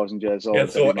 1,000 years old? Yeah,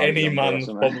 so any man's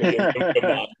probably a younger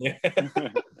man.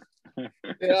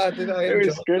 I did. It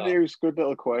was good. It was good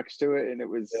little quirks to it, and it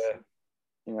was,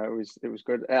 it was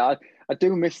good. I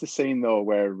do miss the scene though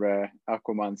where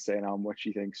Aquaman's saying how much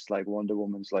he thinks like Wonder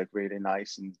Woman's like really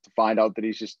nice, and to find out that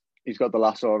he's got the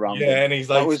lasso around him. And he's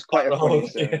like, that was quite a funny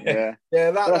scene.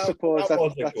 But I suppose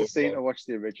that's a scene to watch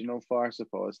the original for. I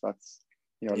suppose that's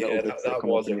little bits that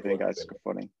come up and you think that's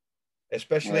funny,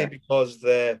 especially because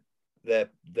their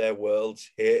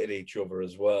worlds hated each other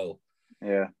as well.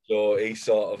 Yeah. So he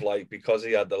sort of like, because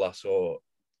he had the lasso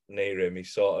near him, he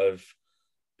sort of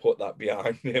put that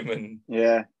behind him and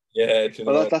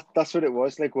well, that's what it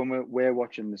was like when we're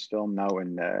watching this film now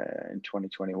in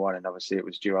 2021, and obviously it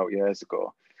was due out years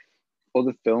ago.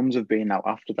 Other films have been out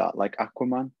after that, like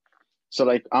Aquaman. So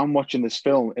like I'm watching this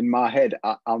film in my head,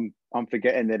 I'm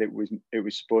forgetting that it was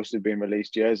supposed to have been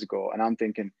released years ago, and I'm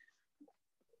thinking,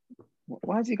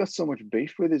 why has he got so much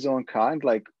beef with his own kind?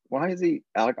 Like, why is he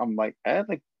like? I'm like,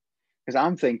 because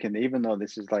I'm thinking, even though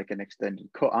this is like an extended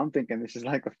cut, I'm thinking this is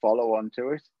like a follow-on to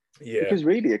it. Yeah. Because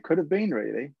really, it could have been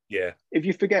really. Yeah. If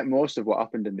you forget most of what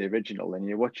happened in the original, and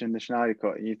you're watching the Snyder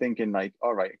Cut, and you're thinking like,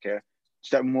 all right, okay,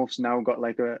 Steppenwolf's now got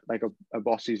like a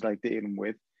boss he's like dealing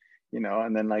with,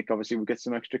 and then like obviously we get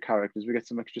some extra characters, we get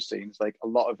some extra scenes. Like a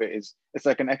lot of it's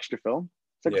like an extra film.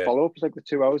 It's like a follow-up. It's like the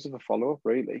 2 hours of a follow-up,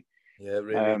 really. Yeah,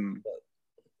 really.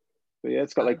 But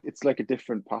it's got it's like a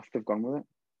different path they've gone with it.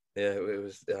 Yeah, it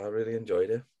was. I really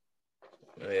enjoyed it.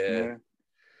 Yeah.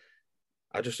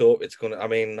 I just hope it's gonna. I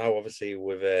mean, now obviously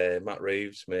with Matt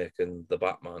Reeves making the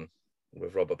Batman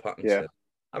with Robert Pattinson. Yeah.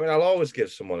 I mean, I'll always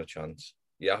give someone a chance.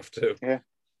 You have to.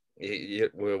 Yeah.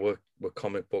 We're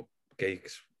comic book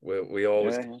geeks. We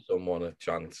always give someone a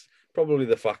chance. Probably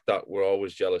the fact that we're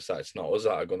always jealous that it's not us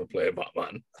that are going to play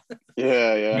Batman.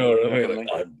 Yeah. You know what I mean?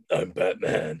 Like, I'm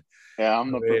Batman. Yeah,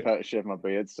 I'm not prepared to shave my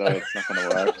beard, so it's not going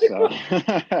to work. So.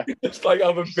 It's like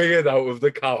having a beard out of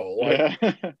the cowl. Like.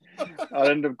 Yeah. I'll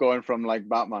end up going from like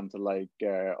Batman to like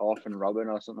Orphan Robin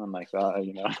or something like that,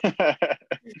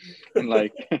 and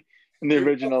like in the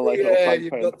original, like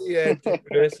you've got the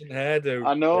person hairdo.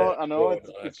 I know.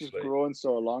 It's just growing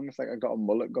so long. It's like I got a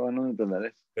mullet going on at the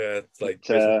minute. Yeah, it's like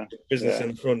business in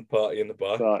the front, party in the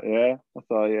back. I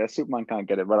thought, Superman can't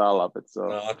get it, but I'll have it. So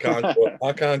no,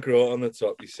 I can't grow it on the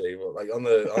top. You see, but like on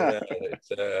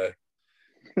the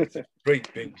it's a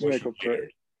great big bushy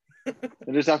beard.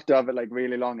 You just have to have it like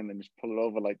really long and then just pull it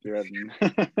over like your head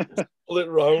and pull it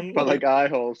round, but like eye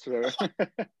holes through. Like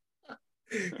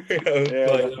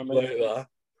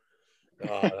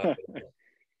that.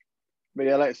 But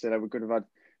yeah, like I said, we could have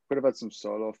had some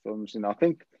solo films. I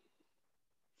think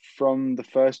from the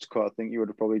first cut, I think you would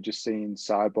have probably just seen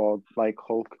Cyborg like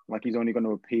Hulk. Like he's only going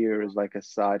to appear as like a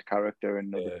side character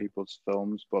in other people's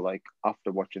films. But like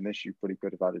after watching this, you pretty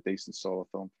could have had a decent solo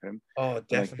film for him. Oh,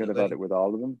 definitely. And I could have had it with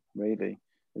all of them. Really,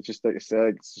 it's just like you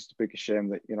said, it's just a big shame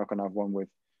that you're not going to have one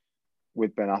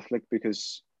with Ben Affleck,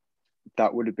 because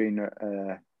that would have been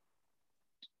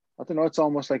I don't know. It's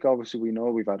almost like, obviously we know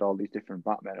we've had all these different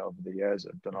Batmen over the years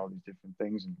that have done all these different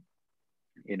things, and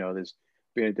there's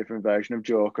been a different version of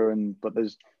Joker, but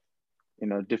there's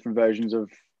different versions of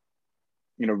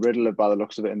Riddler by the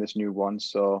looks of it in this new one.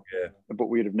 So but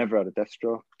we'd have never had a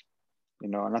Deathstroke,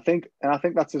 and I think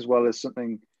that's as well as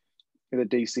something that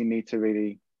DC need to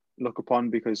really look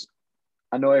upon, because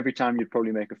I know every time you'd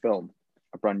probably make a film,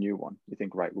 a brand new one, you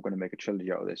think, right, we're going to make a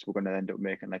trilogy out of this, we're going to end up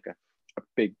making like a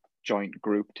big joint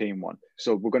group team one,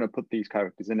 so we're going to put these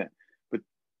characters in it. But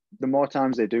the more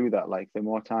times they do that, like the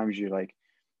more times you're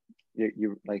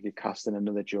casting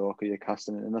another Joker, you're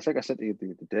casting it. And that's like I said to you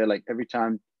the other day, like every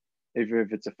time,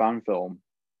 if it's a fan film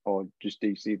or just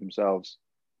DC themselves,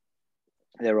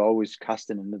 they're always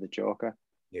casting another Joker.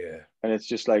 Yeah. And it's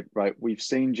just like, right, we've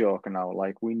seen Joker now,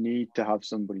 like we need to have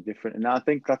somebody different. And I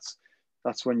think that's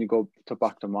when you go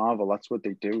back to Marvel, that's what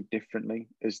they do differently,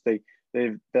 is they're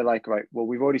like, right, well,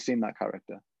 we've already seen that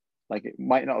character. Like it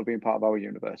might not have been part of our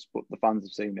universe, but the fans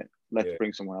have seen it. Let's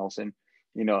bring someone else in.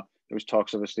 There was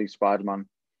talks, obviously, Spider-Man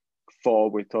 4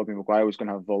 with Tobey Maguire was going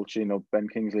to have Vulture. Ben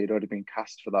Kingsley had already been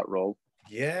cast for that role.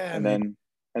 Yeah. And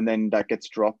then that gets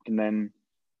dropped. And then,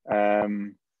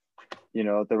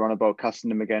 they're on about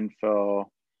casting him again for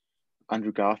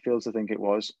Andrew Garfield's, I think it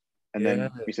was. And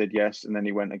then we said yes. And then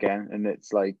he went again. And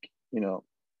it's like,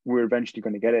 we're eventually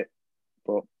going to get it.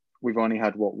 But we've only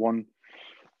had, one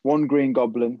Green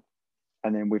Goblin.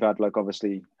 And then we've had, like,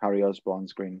 obviously, Harry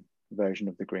Osborn's Green version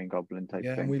of the Green Goblin type thing.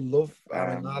 Yeah, and we love,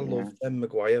 I love them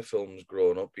Maguire films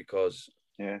growing up, because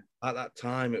at that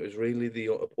time it was really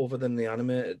other than the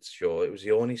animated show, it was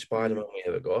the only Spider-Man we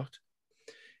ever got.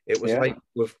 It was like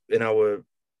in our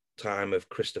time of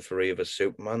Christopher Reeve as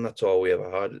Superman, that's all we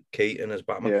ever had. Keaton as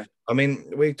Batman. Yeah. I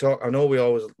mean, I know we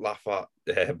always laugh at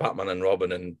Batman and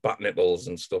Robin and Bat Nipples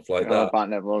and stuff like that. Bat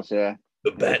Nipples, yeah.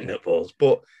 The Bat Nipples.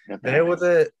 But they were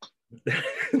the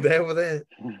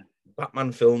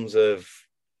Batman films of,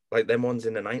 like, them ones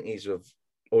in the 90s of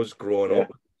us growing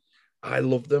up. I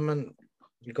loved them, and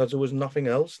because there was nothing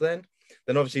else then.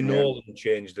 Then obviously Nolan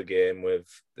changed the game with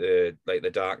the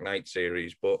Dark Knight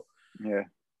series, but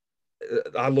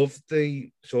I loved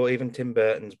so even Tim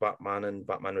Burton's Batman and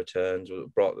Batman Returns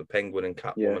brought the Penguin and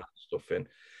Catwoman and stuff in.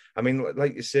 I mean,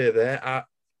 like you say there,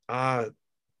 I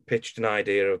pitched an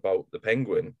idea about the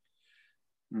Penguin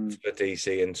for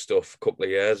DC and stuff a couple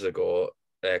of years ago,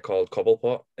 called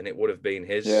Cobblepot, and it would have been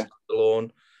his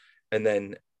standalone. And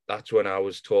then that's when I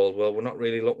was told, well, we're not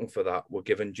really looking for that. We're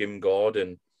giving Jim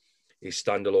Gordon his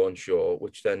standalone show,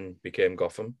 which then became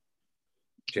Gotham.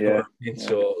 Do you know what I mean?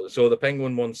 So the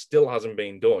Penguin one still hasn't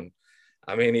been done.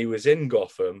 I mean, he was in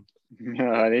Gotham.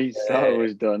 And he thought it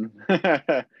was done.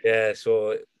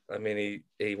 So I mean,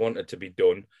 he wanted to be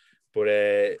done, but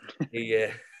it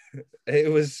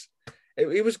was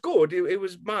good. It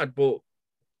was mad, but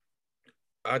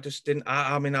I just didn't.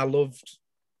 I mean, I loved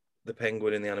the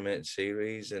Penguin in the animated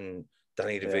series and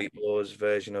Danny DeVito's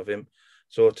version of him.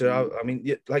 So I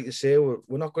mean, like you say, we're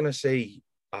not going to see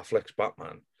Affleck's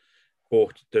Batman,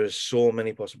 but there's so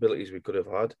many possibilities we could have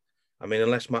had. I mean,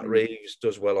 unless Matt Reeves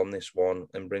does well on this one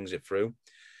and brings it through.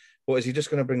 But is he just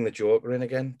going to bring the Joker in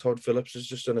again? Todd Phillips has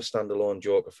just done a standalone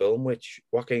Joker film, which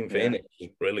Joaquin Phoenix is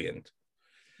brilliant.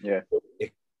 Yeah.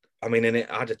 And it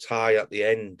had a tie at the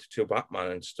end to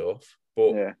Batman and stuff.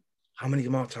 But how many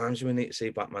more times do we need to see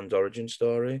Batman's origin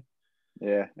story?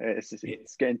 Yeah,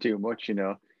 it's getting too much,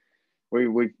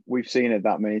 We've seen it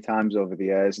that many times over the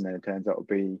years, and then it turns out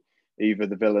to be either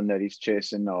the villain that he's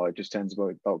chasing, or it just turns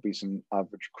out to be some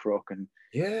average crook. And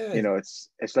it's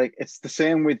like, it's the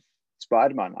same with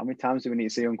Spider-Man. How many times do we need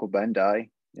to see Uncle Ben die?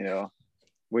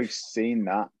 We've seen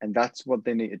that, and that's what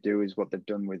they need to do, is what they've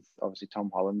done with obviously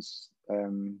Tom Holland's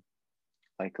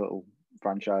like little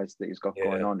franchise that he's got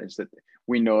going on, is that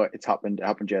we know it happened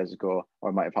years ago, or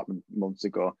it might have happened months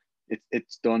ago.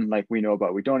 It's done, like we know about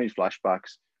it. We don't need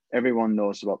flashbacks. Everyone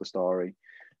knows about the story.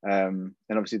 And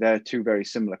obviously they're two very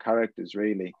similar characters,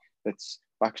 really. That's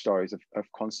backstories have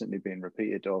constantly been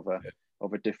repeated over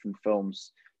different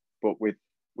films. But with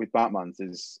Batman's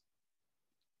is,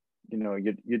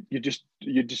 you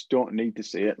just don't need to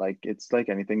see it. Like, it's like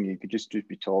anything, you could just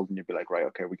be told and you'd be like, right,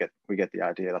 okay, we get the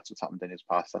idea. That's what's happened in his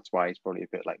past. That's why he's probably a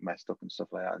bit like messed up and stuff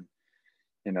like that.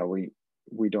 And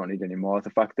we don't need any more. The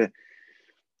fact that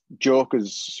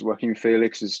Joaquin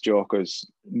Phoenix's Joker's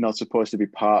not supposed to be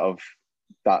part of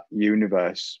that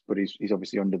universe, but he's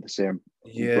obviously under the same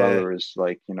umbrella as,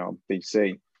 like, you know,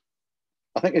 DC.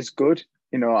 I think it's good.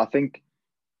 You know, I think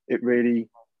it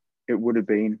would have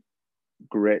been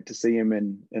great to see him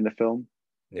in the film.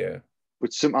 Yeah.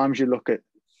 But sometimes you look at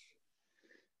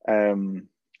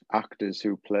actors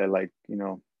who play, like, you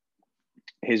know,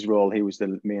 his role, he was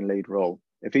the main lead role.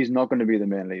 If he's not going to be the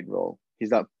main lead role,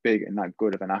 he's that big and that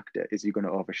good of an actor, is he going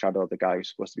to overshadow the guy who's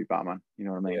supposed to be Batman? You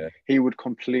know what I mean? Yeah. He would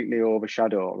completely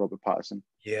overshadow Robert Pattinson.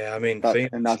 Yeah, I mean,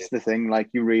 and that's the thing. Like,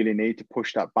 you really need to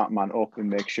push that Batman up and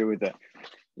make sure that,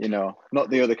 you know, not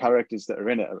the other characters that are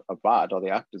in it are bad, or the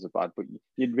actors are bad, but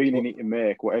you really need to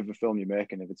make whatever film you're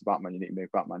making. If it's Batman, you need to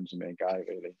make Batman the main guy,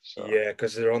 really. So. Yeah,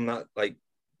 because they're on that, like,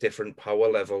 different power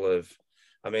level of.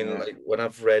 I mean, like, when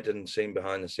I've read and seen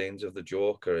behind the scenes of the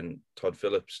Joker, and Todd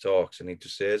Phillips talks, and he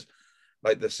just says,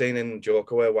 like, the scene in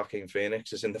Joker where Joaquin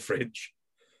Phoenix is in the fridge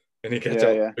and he gets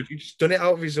out, he's just done it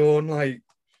out of his own, like,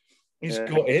 he's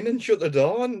got in and shut the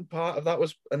door, and part of that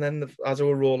was, and then as they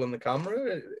were rolling the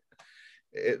camera,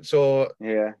 there's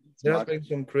been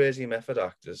some crazy method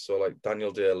actors, so like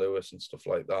Daniel Day-Lewis and stuff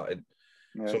like that,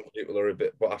 and some people are a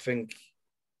bit, but I think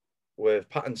with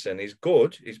Pattinson, he's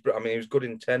good. He was good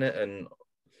in Tenet, and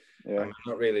I'm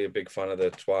not really a big fan of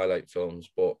the Twilight films,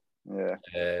 but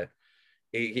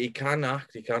he can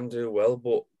act, he can do well,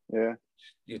 but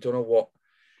you don't know what.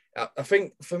 I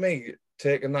think for me,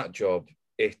 taking that job,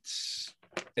 it's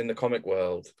in the comic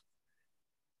world,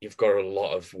 you've got a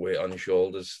lot of weight on your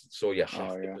shoulders, so you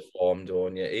have to perform,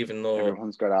 don't you? Even though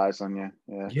everyone's got eyes on you.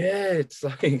 Yeah, it's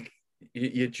like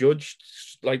you're judged,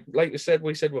 like we said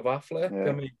with Affleck.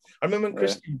 I mean, I remember when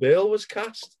Christian Bale was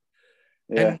cast.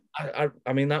 And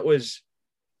I mean, that was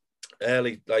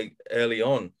early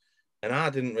on, and I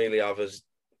didn't really have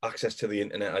access to the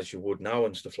internet as you would now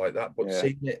and stuff like that. But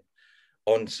seeing it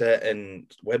on set and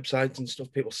websites and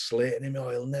stuff, people slating him,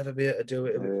 he'll never be able to do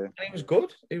it. And he was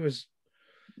good. He was.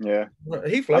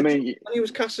 Heath Ledger, and he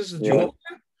was cast as the Joker.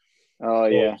 Oh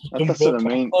yeah, that's what I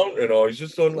mean. You know, he's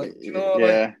just on, like, you know,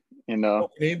 like, you know,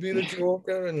 can he be the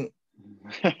Joker? And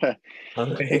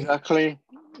exactly.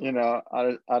 You know,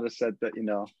 I'd have said that, you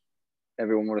know,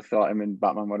 everyone would have thought him and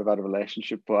Batman would have had a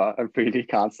relationship, but I really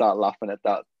can't start laughing at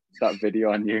that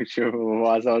video on YouTube.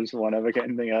 Otherwise, I just won't ever get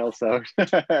anything else out.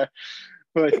 but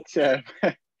it's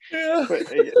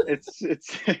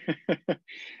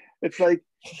it's like,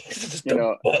 you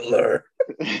know, Butler.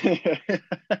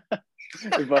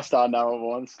 We must start now at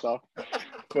one stop.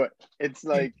 But it's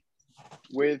like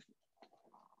with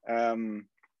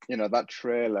you know, that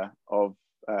trailer of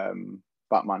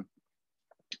Batman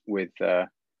with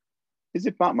is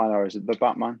it Batman or is it the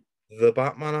Batman? The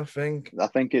Batman, I think. I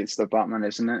think it's the Batman,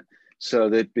 isn't it? So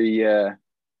there'd be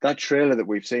that trailer that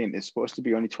we've seen is supposed to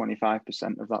be only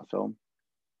 25% of that film.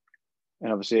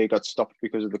 And obviously it got stopped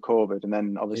because of the COVID, and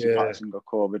then obviously Pattinson got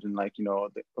COVID, and, like, you know,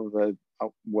 the other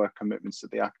work commitments that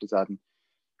the actors had, and,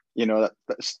 you know,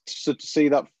 so to see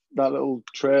that little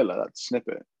trailer, that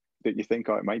snippet, that you think,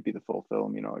 oh, it might be the full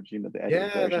film, you know, the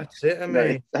edited version. That's it. I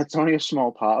mean, that's only a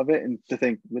small part of it, and to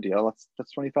think, bloody hell,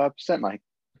 that's 25%. Like,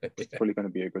 it's probably going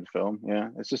to be a good film. Yeah,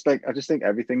 it's just like, I just think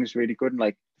everything's really good, and,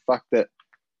 like, the fact that,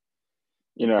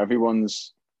 you know,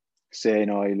 everyone's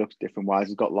saying, oh, he looks different. Why has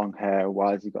he got long hair?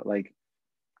 Why has he got, like,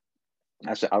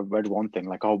 I read one thing,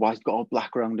 like, oh, why has he got all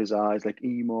black around his eyes, like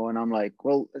emo? And I'm like,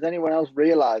 well, has anyone else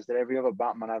realized that every other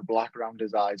Batman had black around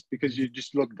his eyes? Because you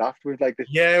just look daft with, like, this.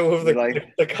 Yeah, with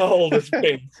the coldest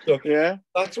thing stuff. Yeah,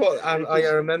 that's what I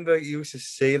remember. You used to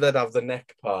see that have the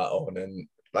neck part on and,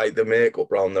 like, the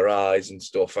makeup around their eyes and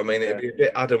stuff. I mean, it'd be a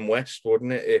bit Adam West,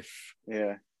 wouldn't it? If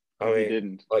I mean,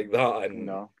 didn't like that, and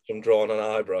some drawn on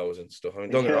eyebrows and stuff. I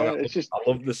mean, don't get me wrong, I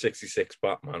love the '66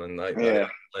 Batman, and, like,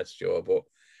 that's sure, but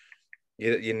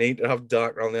you need to have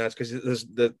dark around the eyes, because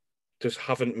they just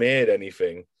haven't made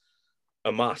anything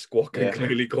a mask what can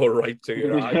clearly go right to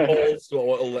your eyeballs.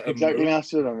 So exactly,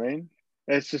 that's what I mean.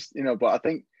 It's just, you know, but I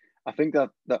think that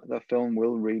the film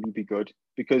will really be good,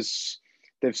 because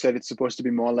they've said it's supposed to be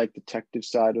more like detective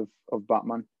side of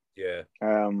Batman. Yeah.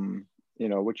 You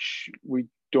know, which we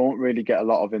don't really get a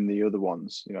lot of in the other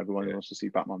ones. You know, everyone wants to see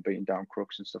Batman beating down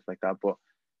crooks and stuff like that. But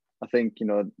I think, you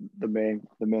know, the main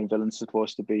villain's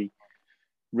supposed to be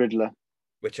Riddler,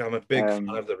 which I'm a big fan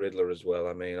of the Riddler as well.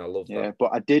 I mean, I love that. Yeah,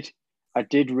 but I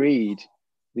did read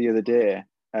the other day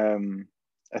a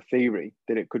theory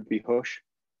that it could be Hush,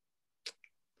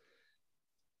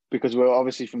 because we're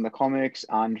obviously from the comics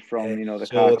and from, you know, the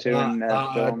cartoon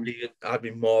film. I'd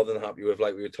be more than happy with,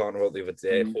 like we were talking about the other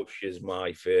day. Hush is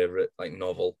my favorite, like,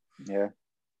 novel. Yeah,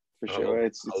 for sure.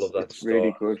 I love that. It's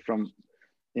really good.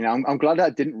 you know, I'm glad I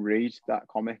didn't read that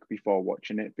comic before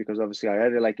watching it, because obviously I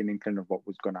had like an inkling of what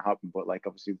was going to happen, but like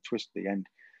obviously the twist at the end,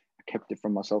 I kept it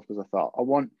from myself because I thought I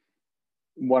want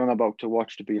what I'm about to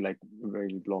watch to be like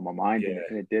really blow my mind, Yeah.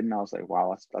 and it did, and I was like,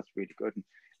 wow, that's really good.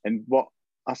 And what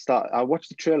I watched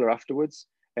the trailer afterwards,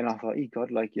 and I thought,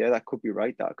 God, like, yeah, that could be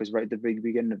right, that, because right at the big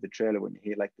beginning of the trailer when you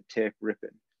hear like the tape ripping,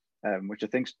 which I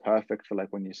think is perfect for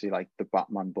like when you see like the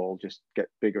Batman ball just get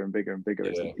bigger and bigger and bigger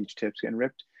as each tape's getting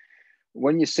ripped.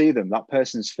 When you see them, that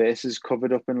person's face is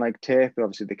covered up in like tape.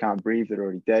 Obviously, they can't breathe; they're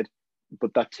already dead.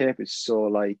 But that tape is so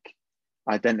like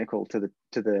identical to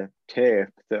the tape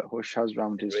that Hush has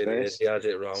around his really face. is. He has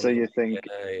it round. So you think,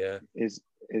 yeah, is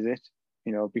it?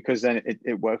 You know, because then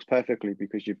it works perfectly,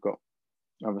 because you've got,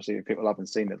 obviously if people haven't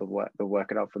seen it, they'll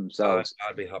work it out for themselves.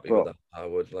 I'd be happy but with that. I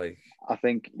would like. I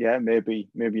think, yeah, maybe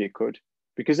it could,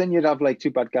 because then you'd have like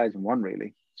two bad guys in one,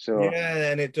 really. So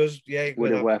yeah, and it does. Yeah, it would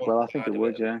could it have work one well? I think it side of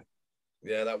would. Yeah.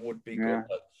 Yeah, that would be Yeah.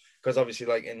 good. Because obviously,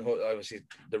 like obviously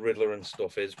the Riddler and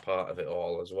stuff is part of it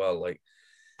all as well. Like,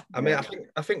 I mean,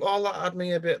 I think all that had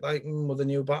me a bit like with the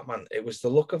new Batman. It was the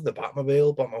look of the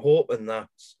Batmobile, but I'm hoping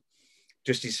that's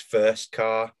just his first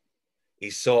car.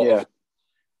 He's sort of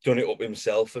done it up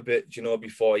himself a bit, you know,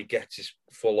 before he gets his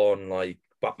full on like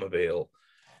Batmobile.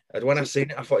 And when I seen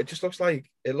it, I thought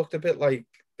it looked a bit like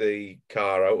the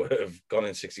car out of Gone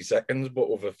in 60 Seconds, but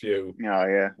with a few.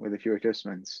 With a few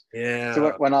adjustments. Yeah.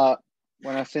 So when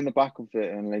I seen the back of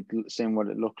it and like seeing what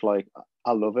it looked like,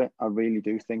 I love it. I really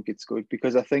do think it's good,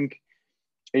 because I think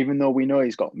even though we know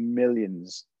he's got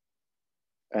millions,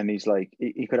 and he's like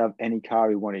he could have any car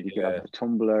he wanted, he could have the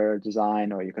Tumbler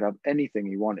design, or you could have anything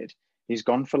he wanted. He's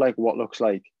gone for like what looks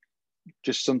like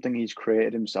just something he's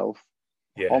created himself.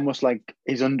 Yeah. Almost like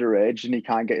he's underage and he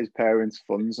can't get his parents'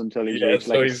 funds until he's reached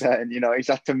like a certain, you know, he's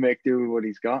had to make do with what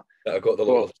he's got. I've got the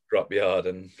little scrap yard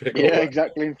and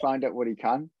exactly, and find out what he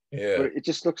can. Yeah. But it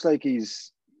just looks like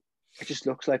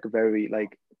a very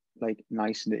like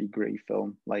nice nitty gritty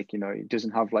film. Like, you know, it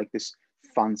doesn't have like this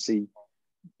fancy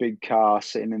big car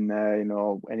sitting in there, you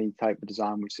know, any type of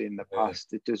design we've seen in the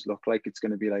past. It does look like it's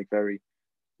going to be like very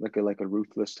like a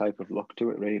ruthless type of look to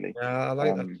it, really. Yeah, I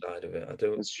like that side of it. I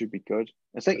do. It should be good.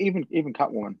 It's like even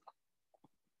Catwoman.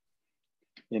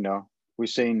 You know, we've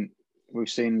seen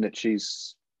that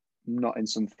she's not in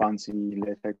some fancy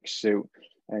latex suit,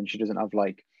 and she doesn't have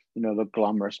like, you know, look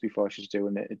glamorous before she's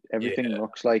doing it. Everything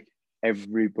looks like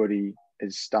everybody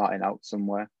is starting out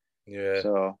somewhere. Yeah.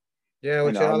 So yeah,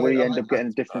 you know, will he end up getting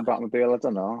a different Batmobile? I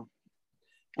don't know.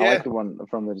 I like the one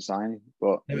from the design,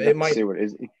 but it might see what it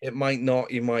is. It might not.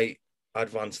 He might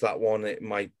advance that one. It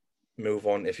might move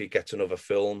on if he gets another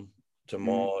film to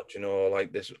more. You know,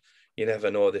 like this. You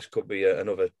never know. This could be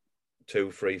another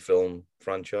 2-3 film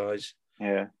franchise.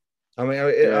 Yeah. I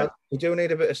mean, we do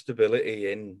need a bit of stability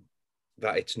in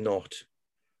that. It's not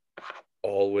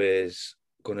always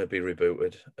going to be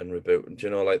rebooted. You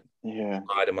know, like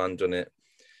Spider-Man done it.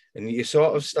 And you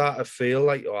sort of start to feel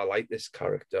like, oh, I like this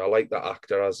character. I like that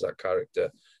actor as that character,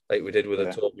 like we did with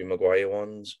the Tobey Maguire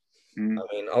ones. I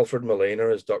mean, Alfred Molina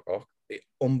as Doc Ock,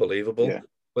 unbelievable. Yeah.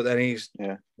 But then he's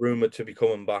rumoured to be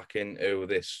coming back into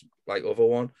this like other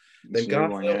one. Then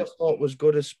Garfield I thought was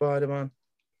good as Spider-Man.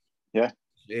 Yeah.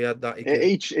 He had that.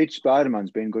 Each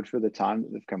Spider-Man's been good for the time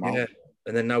that they've come out.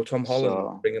 And then now Tom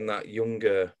Holland bringing that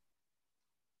younger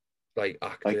like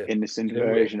actor. Like innocent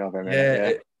version of him.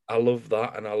 I love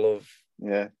that, and I love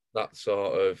that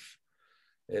sort of.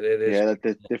 It is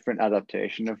the different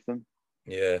adaptation of them.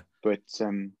 Yeah, but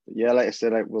like I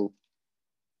said,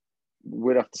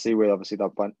 we'd have to see where obviously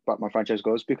that Batman franchise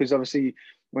goes, because obviously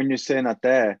when you're saying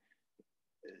that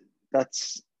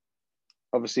that's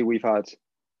obviously we had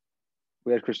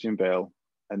Christian Bale,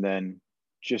 and then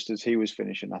just as he was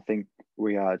finishing, I think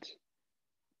we had,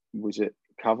 was it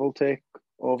Cavill take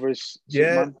over as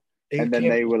Superman? And then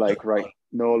they were like, right,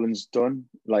 Nolan's done.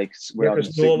 Like, we're having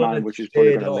Superman, which is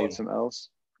probably going to lead something else.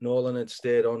 Nolan had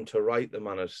stayed on to write The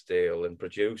Man of Steel and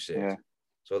produce it. Yeah.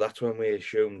 So that's when we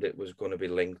assumed it was going to be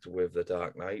linked with The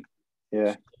Dark Knight.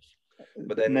 Yeah.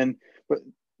 But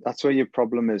that's where your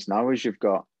problem is now, is you've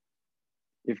got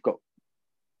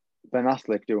Ben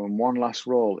Affleck doing one last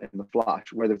role in The Flash,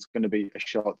 whether it's going to be a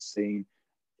short scene,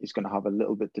 he's going to have a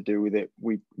little bit to do with it.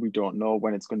 We don't know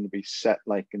when it's going to be set,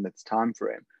 like in its time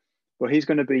frame, but he's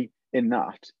going to be in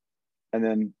that, and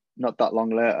then not that long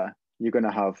later, you're going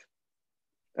to have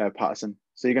Patterson.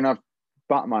 So you're going to have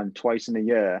Batman twice in a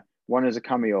year. One is a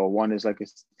cameo, one is like a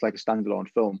standalone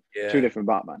film. Two different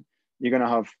Batman. You're going to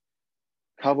have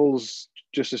Cavill's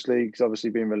Justice League's obviously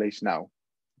being released now,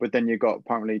 but then you've got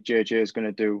apparently JJ is going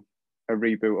to do a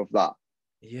reboot of that.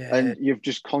 Yeah. And you've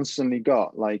just constantly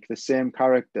got like the same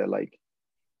character, like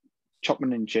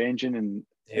chopping and changing, and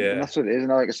that's what it is.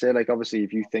 And like I say, like obviously,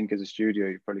 if you think as a studio,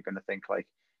 you're probably going to think like,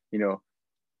 you know,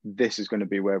 this is going to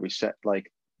be where we set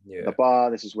like the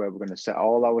bar. This is where we're going to set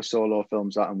all our solo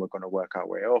films at, and we're going to work our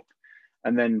way up.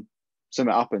 And then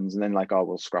something happens, and then like, oh,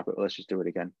 we'll scrap it. Let's just do it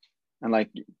again. And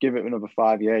like, give it another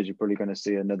 5 years, you're probably going to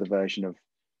see another version of,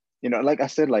 you know, like I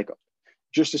said, like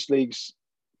Justice League's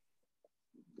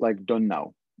like done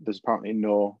now. There's apparently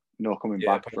no coming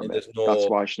back from it. That's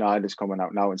why Snyder's coming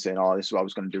out now and saying, oh, this is what I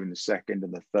was going to do in the second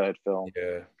and the third film.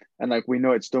 Yeah. And like, we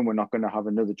know it's done. We're not going to have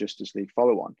another Justice League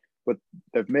follow-on. But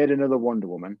they've made another Wonder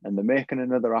Woman, and they're making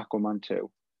another Aquaman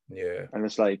too. Yeah. And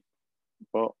it's like,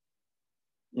 but,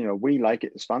 you know, we like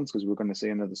it as fans because we're going to see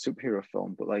another superhero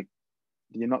film. But like,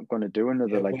 you're not going to do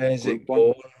another like where's group it going?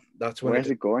 one. That's when where's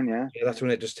it going? Yeah, that's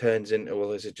when it just turns into,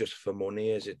 well, is it just for money?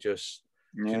 Is it just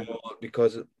yeah. Do you know,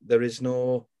 because there is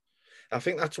no. I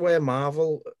think that's where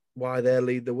Marvel, why they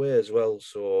lead the way as well.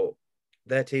 So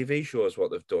their TV shows,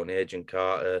 what they've done, Agent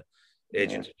Carter,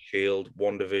 Agents of Shield,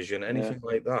 WandaVision, anything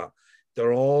like that,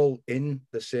 they're all in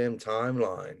the same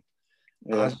timeline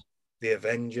as the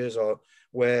Avengers, or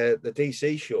where the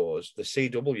DC shows, the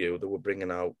CW, they were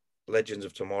bringing out Legends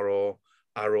of Tomorrow,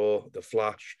 Arrow, The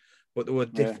Flash, but there were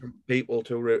different people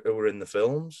who were in the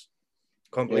films,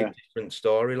 completely different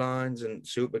storylines, and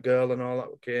Supergirl and all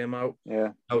that came out.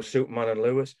 Now Superman and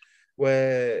Lewis,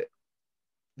 where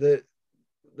the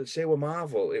say with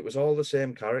Marvel, it was all the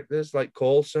same characters. Like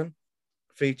Coulson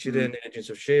featured in Agents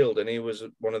of Shield, and he was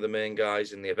one of the main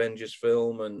guys in the Avengers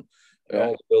film, and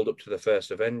all the build up to the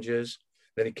first Avengers.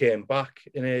 Then he came back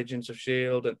in Agents of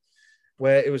Shield, and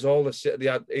where it was all they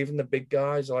had even the big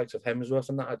guys like of Hemsworth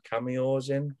and that had cameos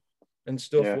in and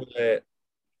stuff. Where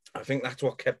I think that's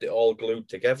what kept it all glued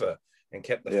together and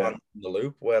kept the fans in the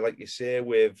loop. Where, like you say,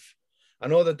 I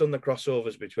know they've done the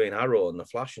crossovers between Arrow and the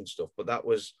Flash and stuff, but that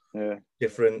was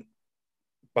different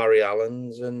Barry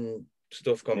Allens and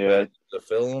stuff compared to the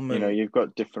film. And, you know, you've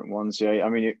got different ones. Yeah, I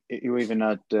mean, you even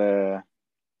had the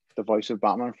voice of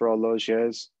Batman for all those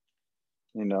years.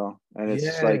 You know, and it's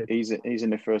just like he's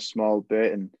in it for a small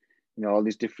bit, and you know, all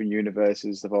these different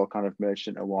universes they've all kind of merged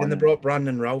into one. And they brought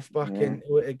Brandon Routh back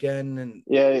into it again, and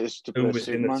it's who was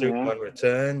Superman, in the Superman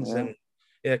Returns, and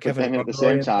Kevin. But then at the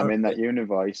same time, in that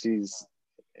universe, he's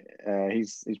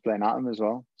playing Atom as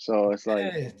well. So it's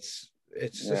like it's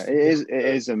just, it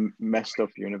is a messed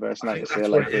up universe. And like I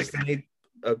think that's they need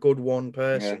a good one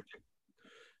person to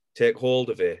take hold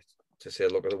of it, to say,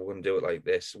 look, we're going to do it like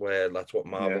this, where that's what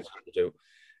Marvel's going to do.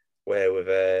 Where with,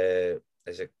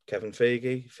 is it Kevin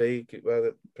Feige, where they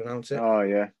pronounce it? Oh,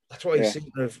 yeah. That's what he's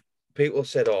thinking of. People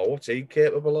said, oh, what's he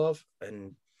capable of?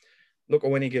 And look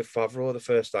at when he gave Favreau the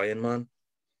first Iron Man.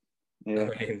 Yeah.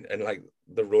 I mean, and like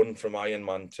the run from Iron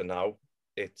Man to now,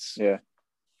 it's,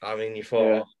 I mean, you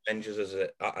thought Avengers is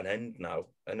at an end now.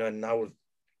 And then now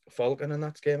Falcon and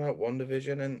that's came out,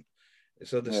 WandaVision. And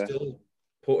so they're still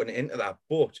putting it into that.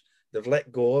 But they've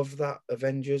let go of that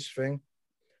Avengers thing.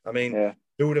 I mean,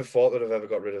 who would have thought that they've ever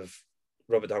got rid of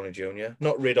Robert Downey Jr.?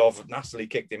 Not rid of, nastily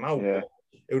kicked him out. But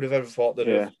who would have ever thought that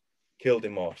have killed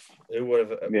him off? Who would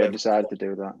have decided to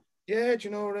do that? Yeah, do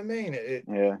you know what I mean?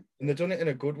 And they've done it in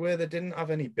a good way. They didn't have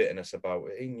any bitterness about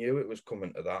it. He knew it was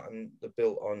coming to that, and they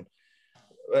built on.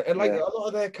 And like a lot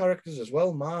of their characters as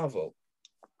well, Marvel,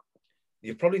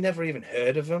 you've probably never even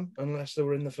heard of them unless they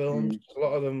were in the films. A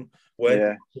lot of them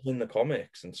weren't in the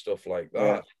comics and stuff like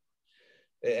that.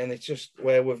 And it's just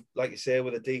where, with, like you say,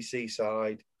 with the DC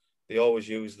side, they always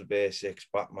use the basics: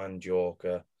 Batman,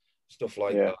 Joker, stuff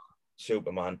like that,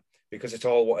 Superman, because it's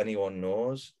all what anyone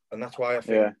knows. And that's why I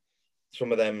think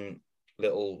some of them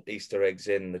little Easter eggs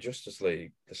in the Justice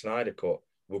League, the Snyder Cut,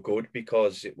 were good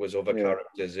because it was other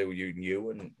characters who you knew,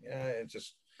 and it's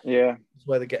just it's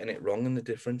where they're getting it wrong, and the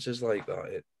differences like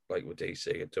that, like with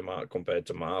DC compared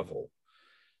to Marvel.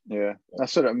 Yeah,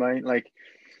 that's what I mean. Like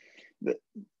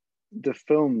the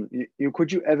film,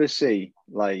 could you ever see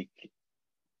like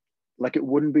it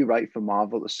wouldn't be right for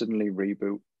Marvel to suddenly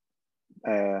reboot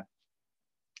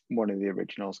one of the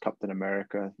originals, Captain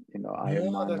America, you know,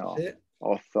 Iron Man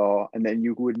or Thor, and then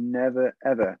you would never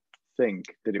ever think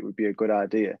that it would be a good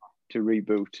idea to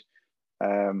reboot,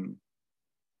 you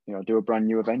know, do a brand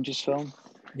new Avengers film.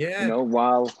 You know,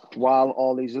 while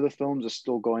all these other films are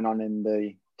still going on in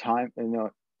the time, you know,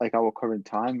 like our current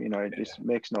time, you know, it just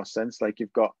makes no sense. Like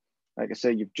you've got, like I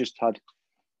say, you've just had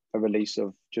a release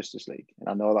of Justice League, and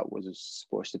I know that was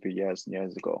supposed to be years and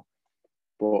years ago,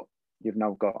 but you've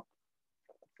now got,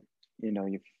 you know,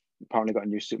 you've apparently got a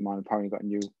new Superman, apparently got a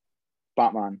new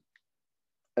Batman.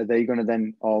 Are they going to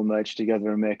then all merge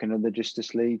together and make another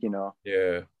Justice League? You know,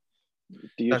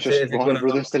 Do you trust Warner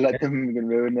Brothers to let them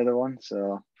ruin another one?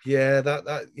 So yeah,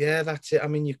 that's it. I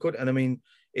mean, you could, and I mean,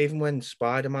 even when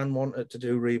Spider-Man wanted to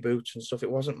do reboots and stuff,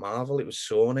 it wasn't Marvel, it was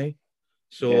Sony.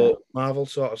 So Marvel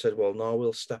sort of said, well, no,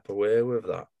 we'll step away with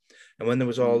that. And when there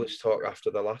was all this talk after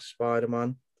the last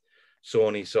Spider-Man,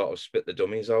 Sony sort of spit the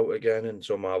dummies out again. And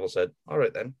so Marvel said, all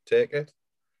right, then, take it.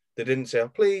 They didn't say, oh,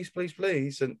 please, please,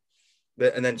 please. And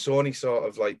then Sony sort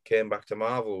of like came back to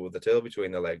Marvel with the tail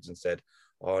between their legs and said,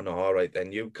 oh, no, all right,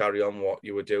 then you carry on what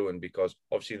you were doing because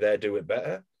obviously they do it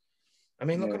better. I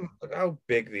mean, look at how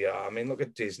big they are. I mean, look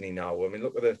at Disney now. I mean,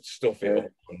 look at the stuff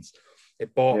it owns.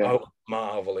 It bought out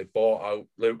Marvel. It bought out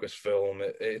Lucasfilm.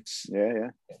 It's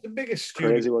the biggest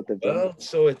studio in the world. Done.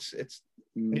 So it's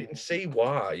you can see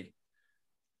why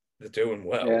they're doing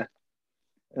well. Yeah,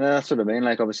 and that's what I mean.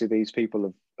 Like, obviously, these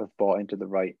people have bought into the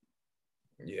right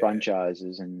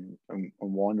franchises and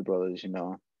Warner Brothers. You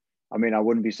know, I mean, I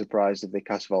wouldn't be surprised if they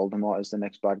cast Voldemort as the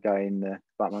next bad guy in the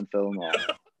Batman film. Or,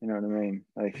 you know what I mean?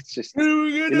 Like, it's just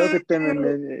you look at them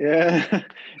and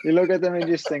you look at them and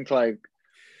just think like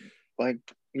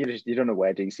you don't know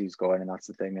where DC's going, and that's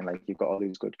the thing. And like, you've got all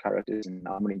these good characters, and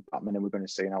how many Batman are we going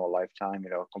to see in our lifetime?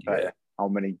 You know, compared to how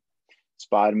many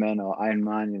Spider-Man or Iron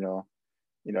Man. You know,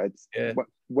 it's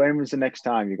when was the next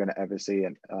time you're going to ever see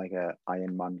a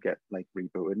Iron Man get like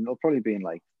rebooted? And it'll probably be in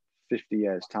like 50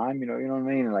 years time. You know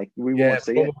what I mean? Like, we won't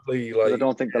see it. Like, I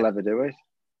don't think they'll ever do it.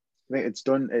 I think it's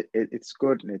done. It's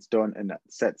good and it's done, and that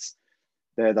sets.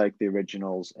 They're like the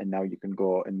originals, and now you can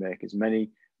go and make as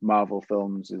many Marvel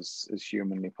films as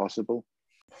humanly possible.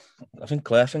 I think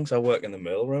Claire thinks I work in the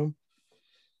mailroom.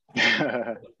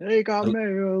 They got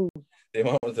mail. The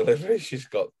amount of delivery she's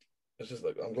got. It's just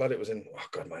like, I'm glad it was in. Oh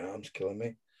God, my arm's killing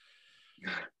me.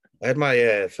 I had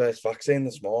my first vaccine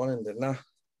this morning, didn't I?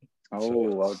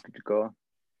 Oh, how did it go?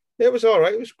 It was all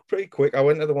right. It was pretty quick. I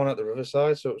went to the one at the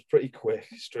Riverside, so it was pretty quick,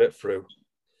 straight through.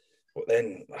 But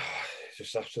then, it's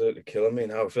just absolutely killing me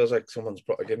now. It feels like someone's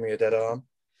giving me a dead arm.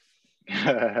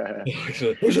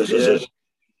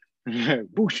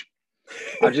 Boosh.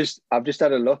 I've just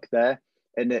had a look there,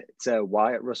 and it's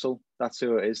Wyatt Russell. That's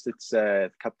who it is. It's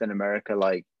Captain America,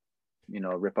 like, you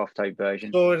know, rip-off type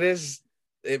version. So it is.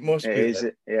 It must be. Is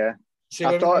it? Yeah. See,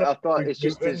 I thought it's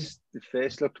just the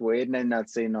face looked weird, and then I'd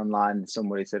seen online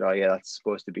somebody said, "Oh yeah, that's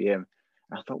supposed to be him."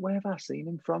 And I thought, where have I seen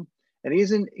him from? And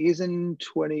he's in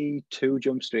 22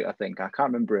 Jump Street, I think. I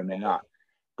can't remember him in that,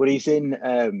 but he's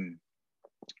in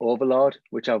Overlord,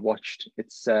 which I've watched.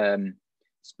 It's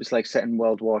like set in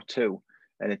World War II,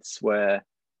 and it's where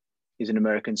he's an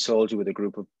American soldier with a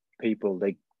group of people.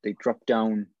 They drop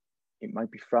down. It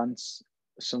might be France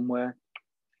somewhere.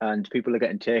 And people are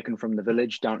getting taken from the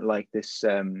village down to like this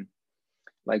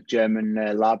like German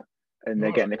lab, and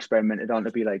they're getting experimented on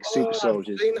to be like super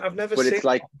soldiers. I've never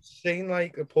seen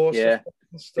like a poster. Yeah,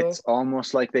 it's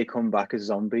almost like they come back as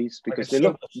zombies because like they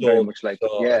look very much like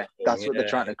that's what they're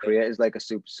trying to create is like a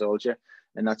super soldier,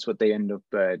 and that's what they end up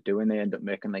doing. They end up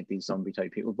making like these zombie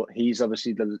type people, but he's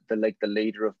obviously the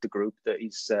leader of the group that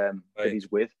he's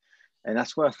with, and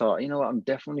that's where I thought, you know what, I'm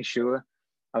definitely sure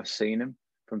I've seen him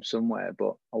from somewhere,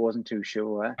 but I wasn't too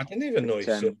sure. I didn't even know his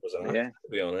son was an actor, to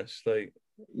be honest. Like,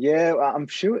 yeah, I'm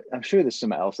sure there's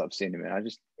something else I've seen him in.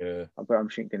 But I'm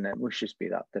thinking that must just be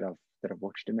that I've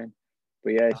watched him in.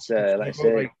 But yeah, it's like I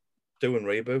say, like doing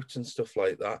reboots and stuff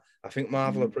like that. I think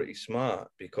Marvel are pretty smart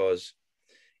because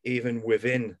even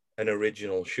within an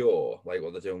original show, like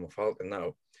what they're doing with Falcon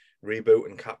now,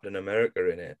 rebooting Captain America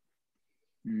in it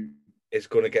is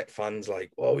going to get fans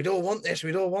like, "Oh, we don't want this.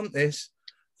 We don't want this."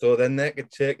 So then they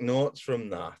could take notes from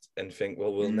that and think,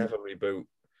 well, we'll never reboot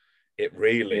it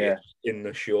really in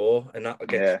the show. And that'll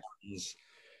get fans.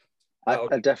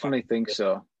 I definitely think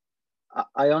so.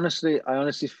 I honestly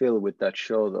feel with that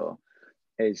show, though,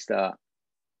 is that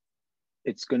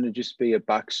it's going to just be a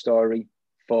backstory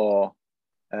for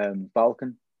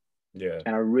Falcon. Yeah.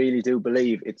 And I really do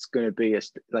believe it's going to be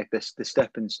the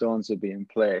stepping stones will be in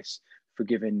place for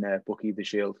giving Bucky the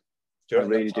shield. I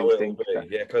really do think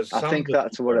that. I think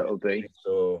that's what it'll be.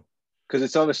 So, because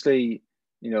it's obviously,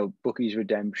 you know, Bucky's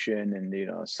redemption, and you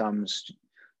know,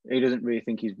 he doesn't really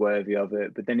think he's worthy of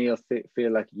it, but then he'll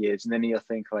feel like he is, and then he'll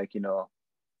think like, you know,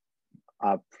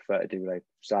 I prefer to do like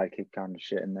sidekick kind of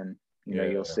shit, and then you know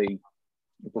you'll see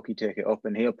Bucky take it up,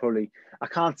 and he'll probably. I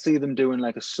can't see them doing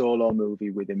like a solo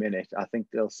movie with him in it. I think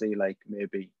they'll see like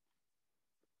maybe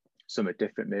something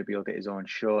different. Maybe he'll get his own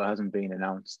show. It hasn't been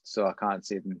announced, so I can't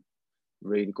see them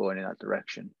really going in that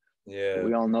direction. Yeah, but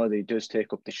we all know that he does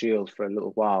take up the shield for a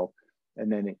little while,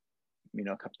 and then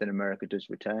Captain America does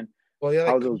return. Well,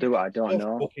 how they'll do it, I don't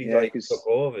know. Bucky took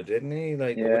over, didn't he?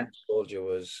 Like the Soldier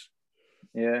was.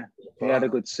 Yeah, he had a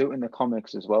good suit in the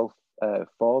comics as well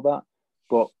for that.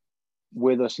 But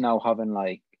with us now having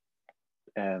like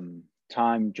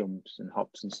time jumps and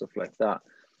hops and stuff like that,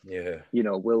 you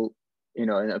know,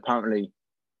 and apparently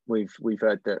we've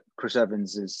heard that Chris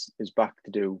Evans is back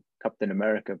to do Captain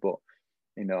America, but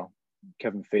you know,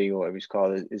 Kevin Feige or whatever he's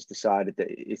called is decided that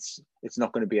it's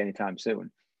not going to be anytime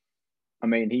soon. I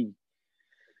mean,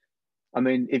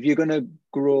 if you're going to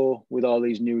grow with all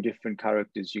these new different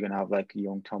characters, you're going to have like a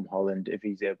young Tom Holland if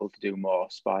he's able to do more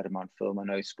Spider-Man film. I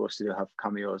know he's supposed to have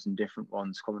cameos and different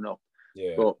ones coming up,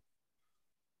 but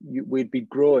we'd be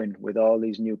growing with all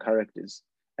these new characters,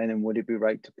 and then would it be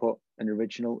right to put an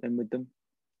original in with them?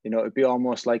 You know, it'd be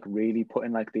almost like really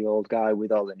putting like the old guy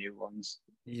with all the new ones.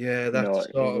 Yeah,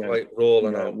 that's sort of like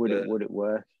rolling out. Would it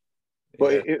work?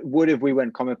 But it would if we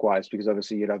went comic wise, because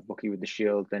obviously you'd have Bucky with the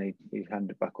shield, then he'd hand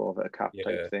it back over a Cap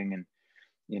type thing, and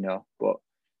you know, but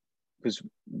because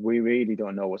we really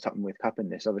don't know what's happened with Cap in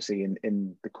this. Obviously,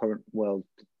 in the current world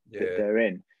that they're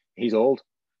in, he's old,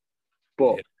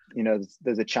 but you know,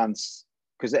 there's a chance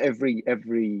because every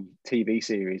TV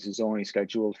series is only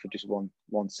scheduled for just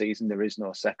one season. There is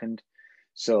no second,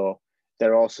 so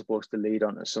they're all supposed to lead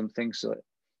on to something. So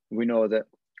we know that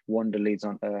Wanda leads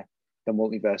on to the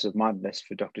multiverse of madness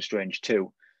for Doctor Strange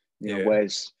 2. You know,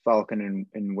 where's Falcon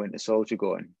and Winter Soldier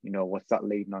going? You know, what's that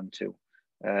leading on to?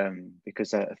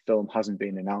 Because a film hasn't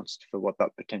been announced for what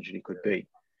that potentially could be.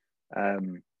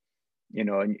 You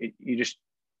know, and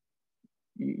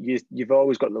you've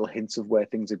always got little hints of where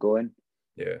things are going.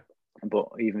 Yeah. But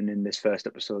even in this first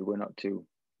episode, we're not too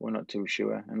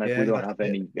sure, and like we don't have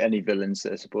any villains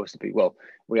that are supposed to be. Well,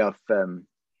 we have a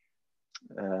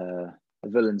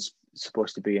villain's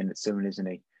supposed to be in it soon, isn't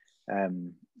he?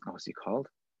 What's he called?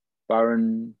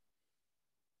 Baron.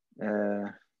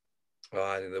 With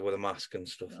a mask and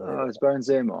stuff. It's Baron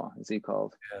Zemo. Is he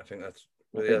called? Yeah, I think that's.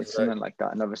 It's something like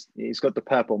that. And obviously, he's got the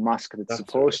purple mask that's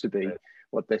supposed to be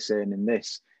what they're saying in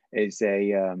this is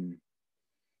a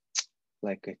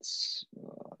like it's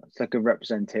like a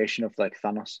representation of like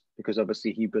Thanos, because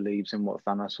obviously he believes in what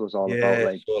Thanos was all about,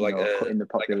 like, so like cutting the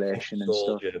population and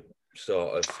stuff.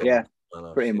 Sort of from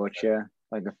Thanos, pretty much,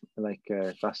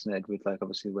 fascinated with like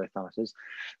obviously where Thanos is.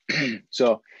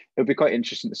 So it'll be quite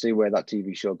interesting to see where that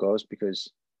TV show goes, because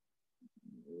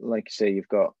like you say, you've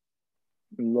got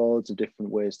loads of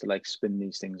different ways to like spin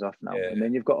these things off now. And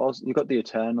then you've got the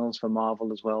Eternals for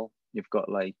Marvel as well. You've got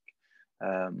like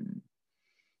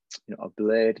you know, a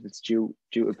Blade that's due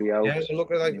to be out. Yeah, so look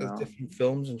at like the different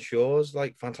films and shows,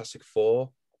 like Fantastic Four.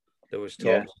 There was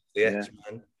talk of the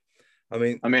X-Men. I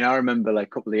mean, I remember like a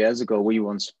couple of years ago, we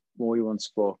once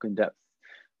spoke in depth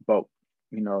about,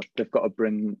 you know, they've got to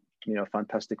bring, you know,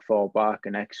 Fantastic Four back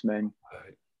and X-Men.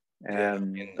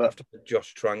 But after the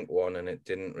Josh Trank one, and it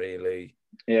didn't really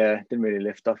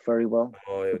lift off very well.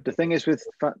 But the thing is with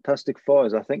Fantastic Four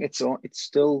is I think it's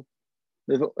still,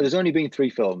 there's only been 3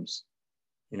 films.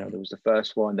 You know, there was the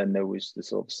first one, then there was the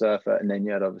Silver Surfer, and then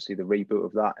you had obviously the reboot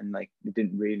of that, and like it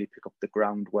didn't really pick up the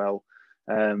ground well.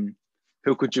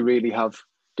 Who could you really have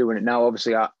doing it now?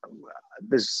 Obviously,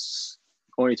 there's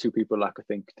only 2 people I could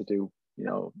think to do, you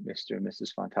know, Mr. and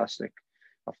Mrs. Fantastic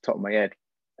off the top of my head,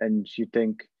 and you'd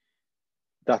think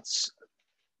that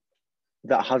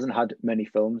hasn't had many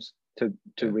films to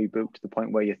reboot to the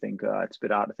point where you think it's a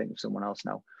bit hard to think of someone else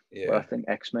now. But I think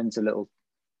X-Men's a little.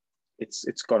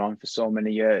 It's gone on for so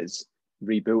many years.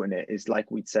 Rebooting it is like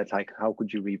we'd said, like how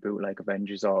could you reboot like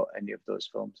Avengers or any of those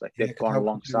films? Like they've gone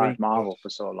alongside Marvel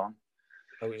for so long.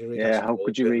 How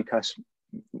could you recast?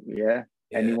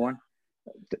 Anyone?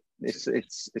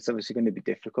 It's obviously going to be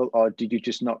difficult. Or did you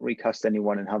just not recast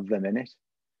anyone and have them in it?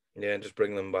 Yeah, and just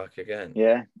bring them back again.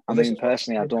 Yeah, I mean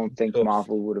personally, I don't think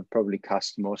Marvel would have probably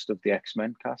cast most of the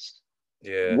X-Men cast.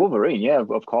 Yeah, Wolverine,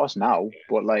 of course now,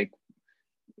 but like.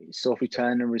 Sophie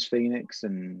Turner was Phoenix,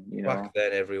 and you know back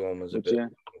then everyone was a bit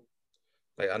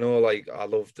like, I know, like I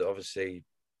loved obviously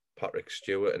Patrick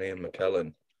Stewart and Ian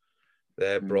McKellen.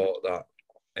 They brought that,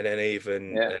 and then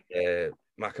even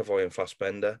McAvoy and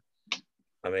Fassbender.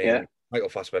 I mean, Michael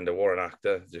Fassbender were an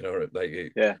actor, you know, like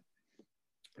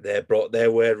they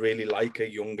were really like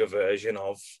a younger version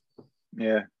of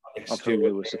of who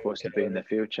they were supposed to be in the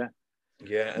future.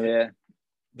 But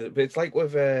it's like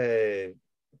with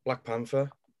Black Panther.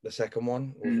 The second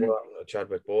one was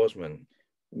Chadwick Boseman.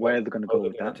 Where are they going to go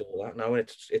with that? Now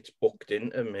it's booked in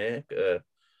to make but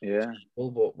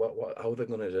how are they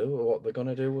going to do? What they're going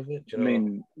to do with it? Do you know? I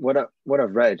mean, what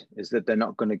I've read is that they're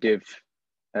not going to give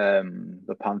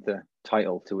the Panther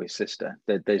title to his sister.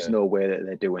 There's no way that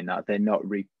they're doing that. They're not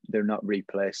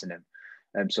replacing him.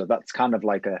 So that's kind of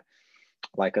like a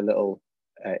little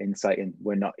insight in.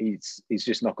 We're not. He's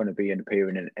just not going to be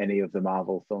appearing in any of the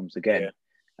Marvel films again.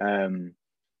 Yeah.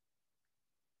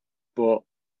 But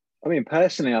I mean,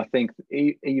 personally, I think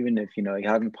even if he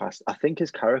hadn't passed, I think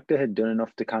his character had done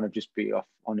enough to kind of just be off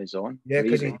on his own. Yeah,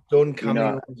 because he'd done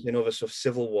cameos in other stuff,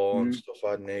 Civil War and stuff,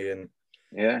 hadn't he? And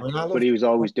yeah, but he was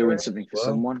always doing something for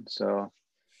someone. So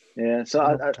yeah,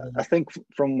 so I think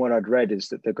from what I'd read is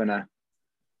that they're gonna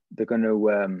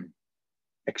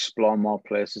explore more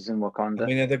places in Wakanda. I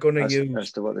mean, they're gonna use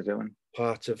as to what they're doing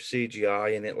part of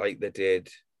CGI in it, like they did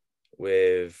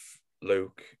with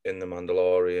Luke in The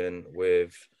Mandalorian,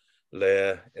 with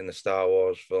Leia in the Star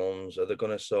Wars films. Are they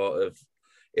going to sort of,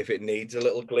 if it needs a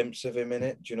little glimpse of him in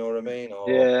it, do you know what I mean? Or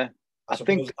yeah, I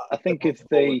think if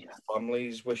they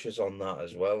families' wishes on that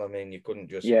as well. I mean, you couldn't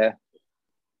just I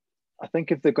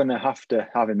think if they're going to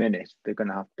have him in it, they're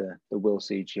going to they will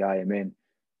CGI him in,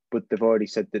 but they've already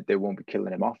said that they won't be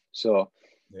killing him off. So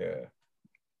yeah,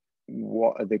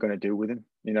 what are they going to do with him?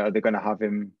 Are they going to have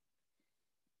him?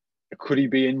 Could he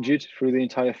be injured through the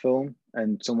entire film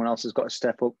and someone else has got to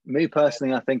step up? Me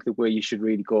personally, I think the way you should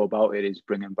really go about it is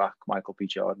bringing back Michael B.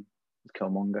 Jordan with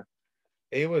Killmonger.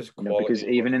 He was quality, because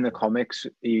even in the comics,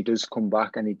 he does come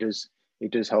back and he does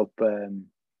help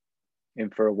him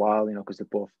for a while. Because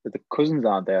the cousins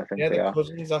aren't there. I think they are.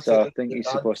 Cousins, so I think he's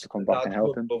supposed to come back and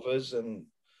help him.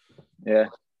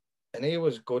 And he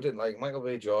was good in Michael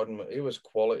B. Jordan. He was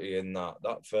quality in that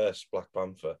first Black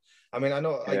Panther. I mean, I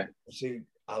know.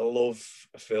 I love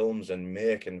films and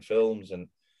making films, and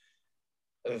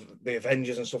the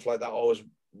Avengers and stuff like that always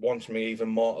wants me even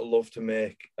more to love to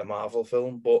make a Marvel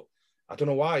film. But I don't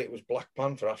know why it was Black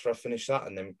Panther after I finished that,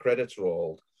 and then credits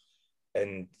rolled,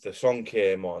 and the song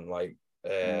came on,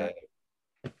 the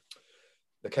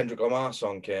Kendrick Lamar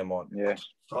song came on. Yeah,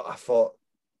 I thought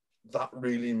that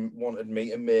really wanted me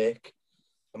to make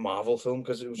a Marvel film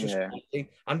because it was just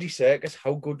Andy Serkis.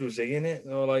 How good was he in it?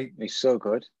 He's so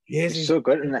good. Yes, he's so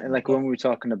good. And when we were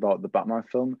talking about the Batman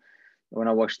film, when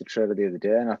I watched the trailer the other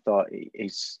day, and I thought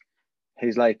he's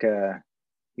like a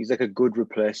good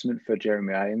replacement for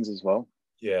Jeremy Irons as well.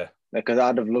 Yeah, because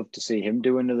I'd have loved to see him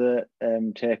do another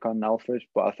take on Alfred,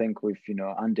 but I think with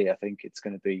Andy, I think it's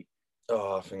going to be.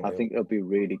 I think it'll be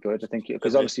really good. I think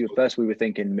because obviously at first we were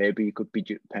thinking maybe he could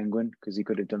be Penguin because he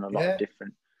could have done a lot of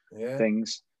different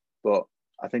things, but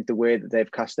I think the way that they've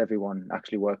cast everyone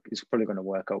is probably going to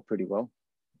work out pretty well.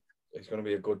 He's going to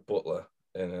be a good butler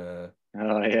in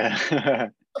Oh yeah,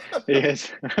 he is.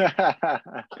 No,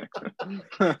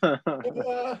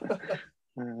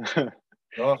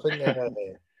 I think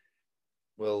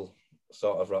we'll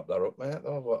sort of wrap that up, mate.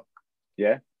 Though, but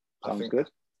yeah, sounds good.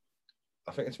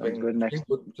 I think it's been good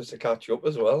just to catch up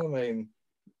as well. I mean,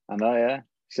 I know, yeah.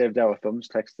 Saved our thumbs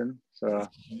texting, so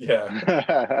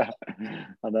yeah.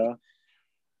 I know.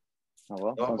 Oh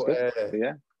well, sounds good.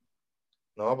 Yeah.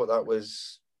 No, but that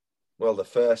was the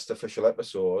first official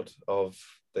episode of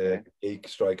the Geek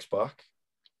Strikes Back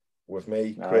with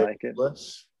me, Craig,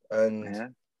 and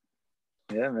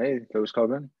me, Phil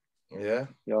Cogan. Yeah,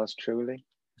 yours truly.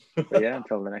 But yeah,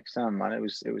 until the next time, man. It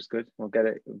was good. We'll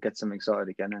get something started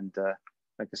again, and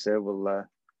like I say, we'll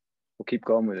keep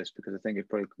going with this because I think it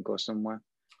probably can go somewhere.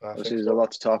 Obviously, there's a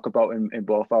lot to talk about in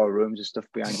both our rooms. There's stuff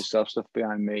behind yourself, stuff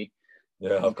behind me.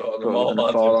 Yeah, I've got them all.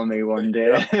 Gonna fall on me one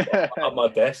day. At my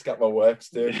desk, at my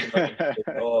workstation.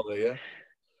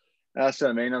 That's what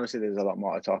I mean. Obviously, there's a lot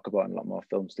more to talk about and a lot more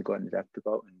films to go into depth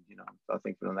about. And I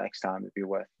think for the next time, it'd be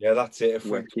worth. Yeah, that's it. If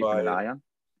we keeping an eye on,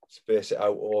 space it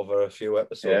out over a few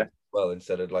episodes,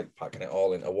 instead of packing it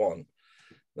all into one.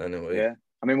 Then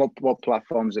I mean, what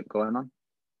platforms is it going on?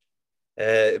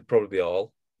 It'd probably be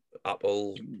all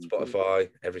Apple, Spotify,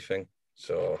 everything.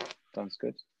 So sounds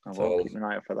good. I will keep an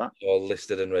eye out for that. All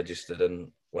listed and registered,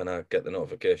 and when I get the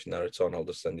notification that it's on, I'll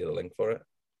just send you the link for it.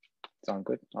 Sounds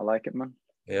good. I like it, man.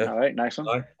 Yeah. All right. Nice one.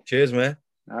 Bye. Cheers, mate.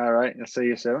 All right. I'll see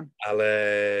you soon. I'll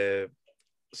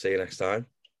see you next time.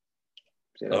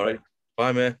 See you later. All right.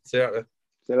 Bye, mate. See you later.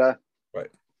 See you later.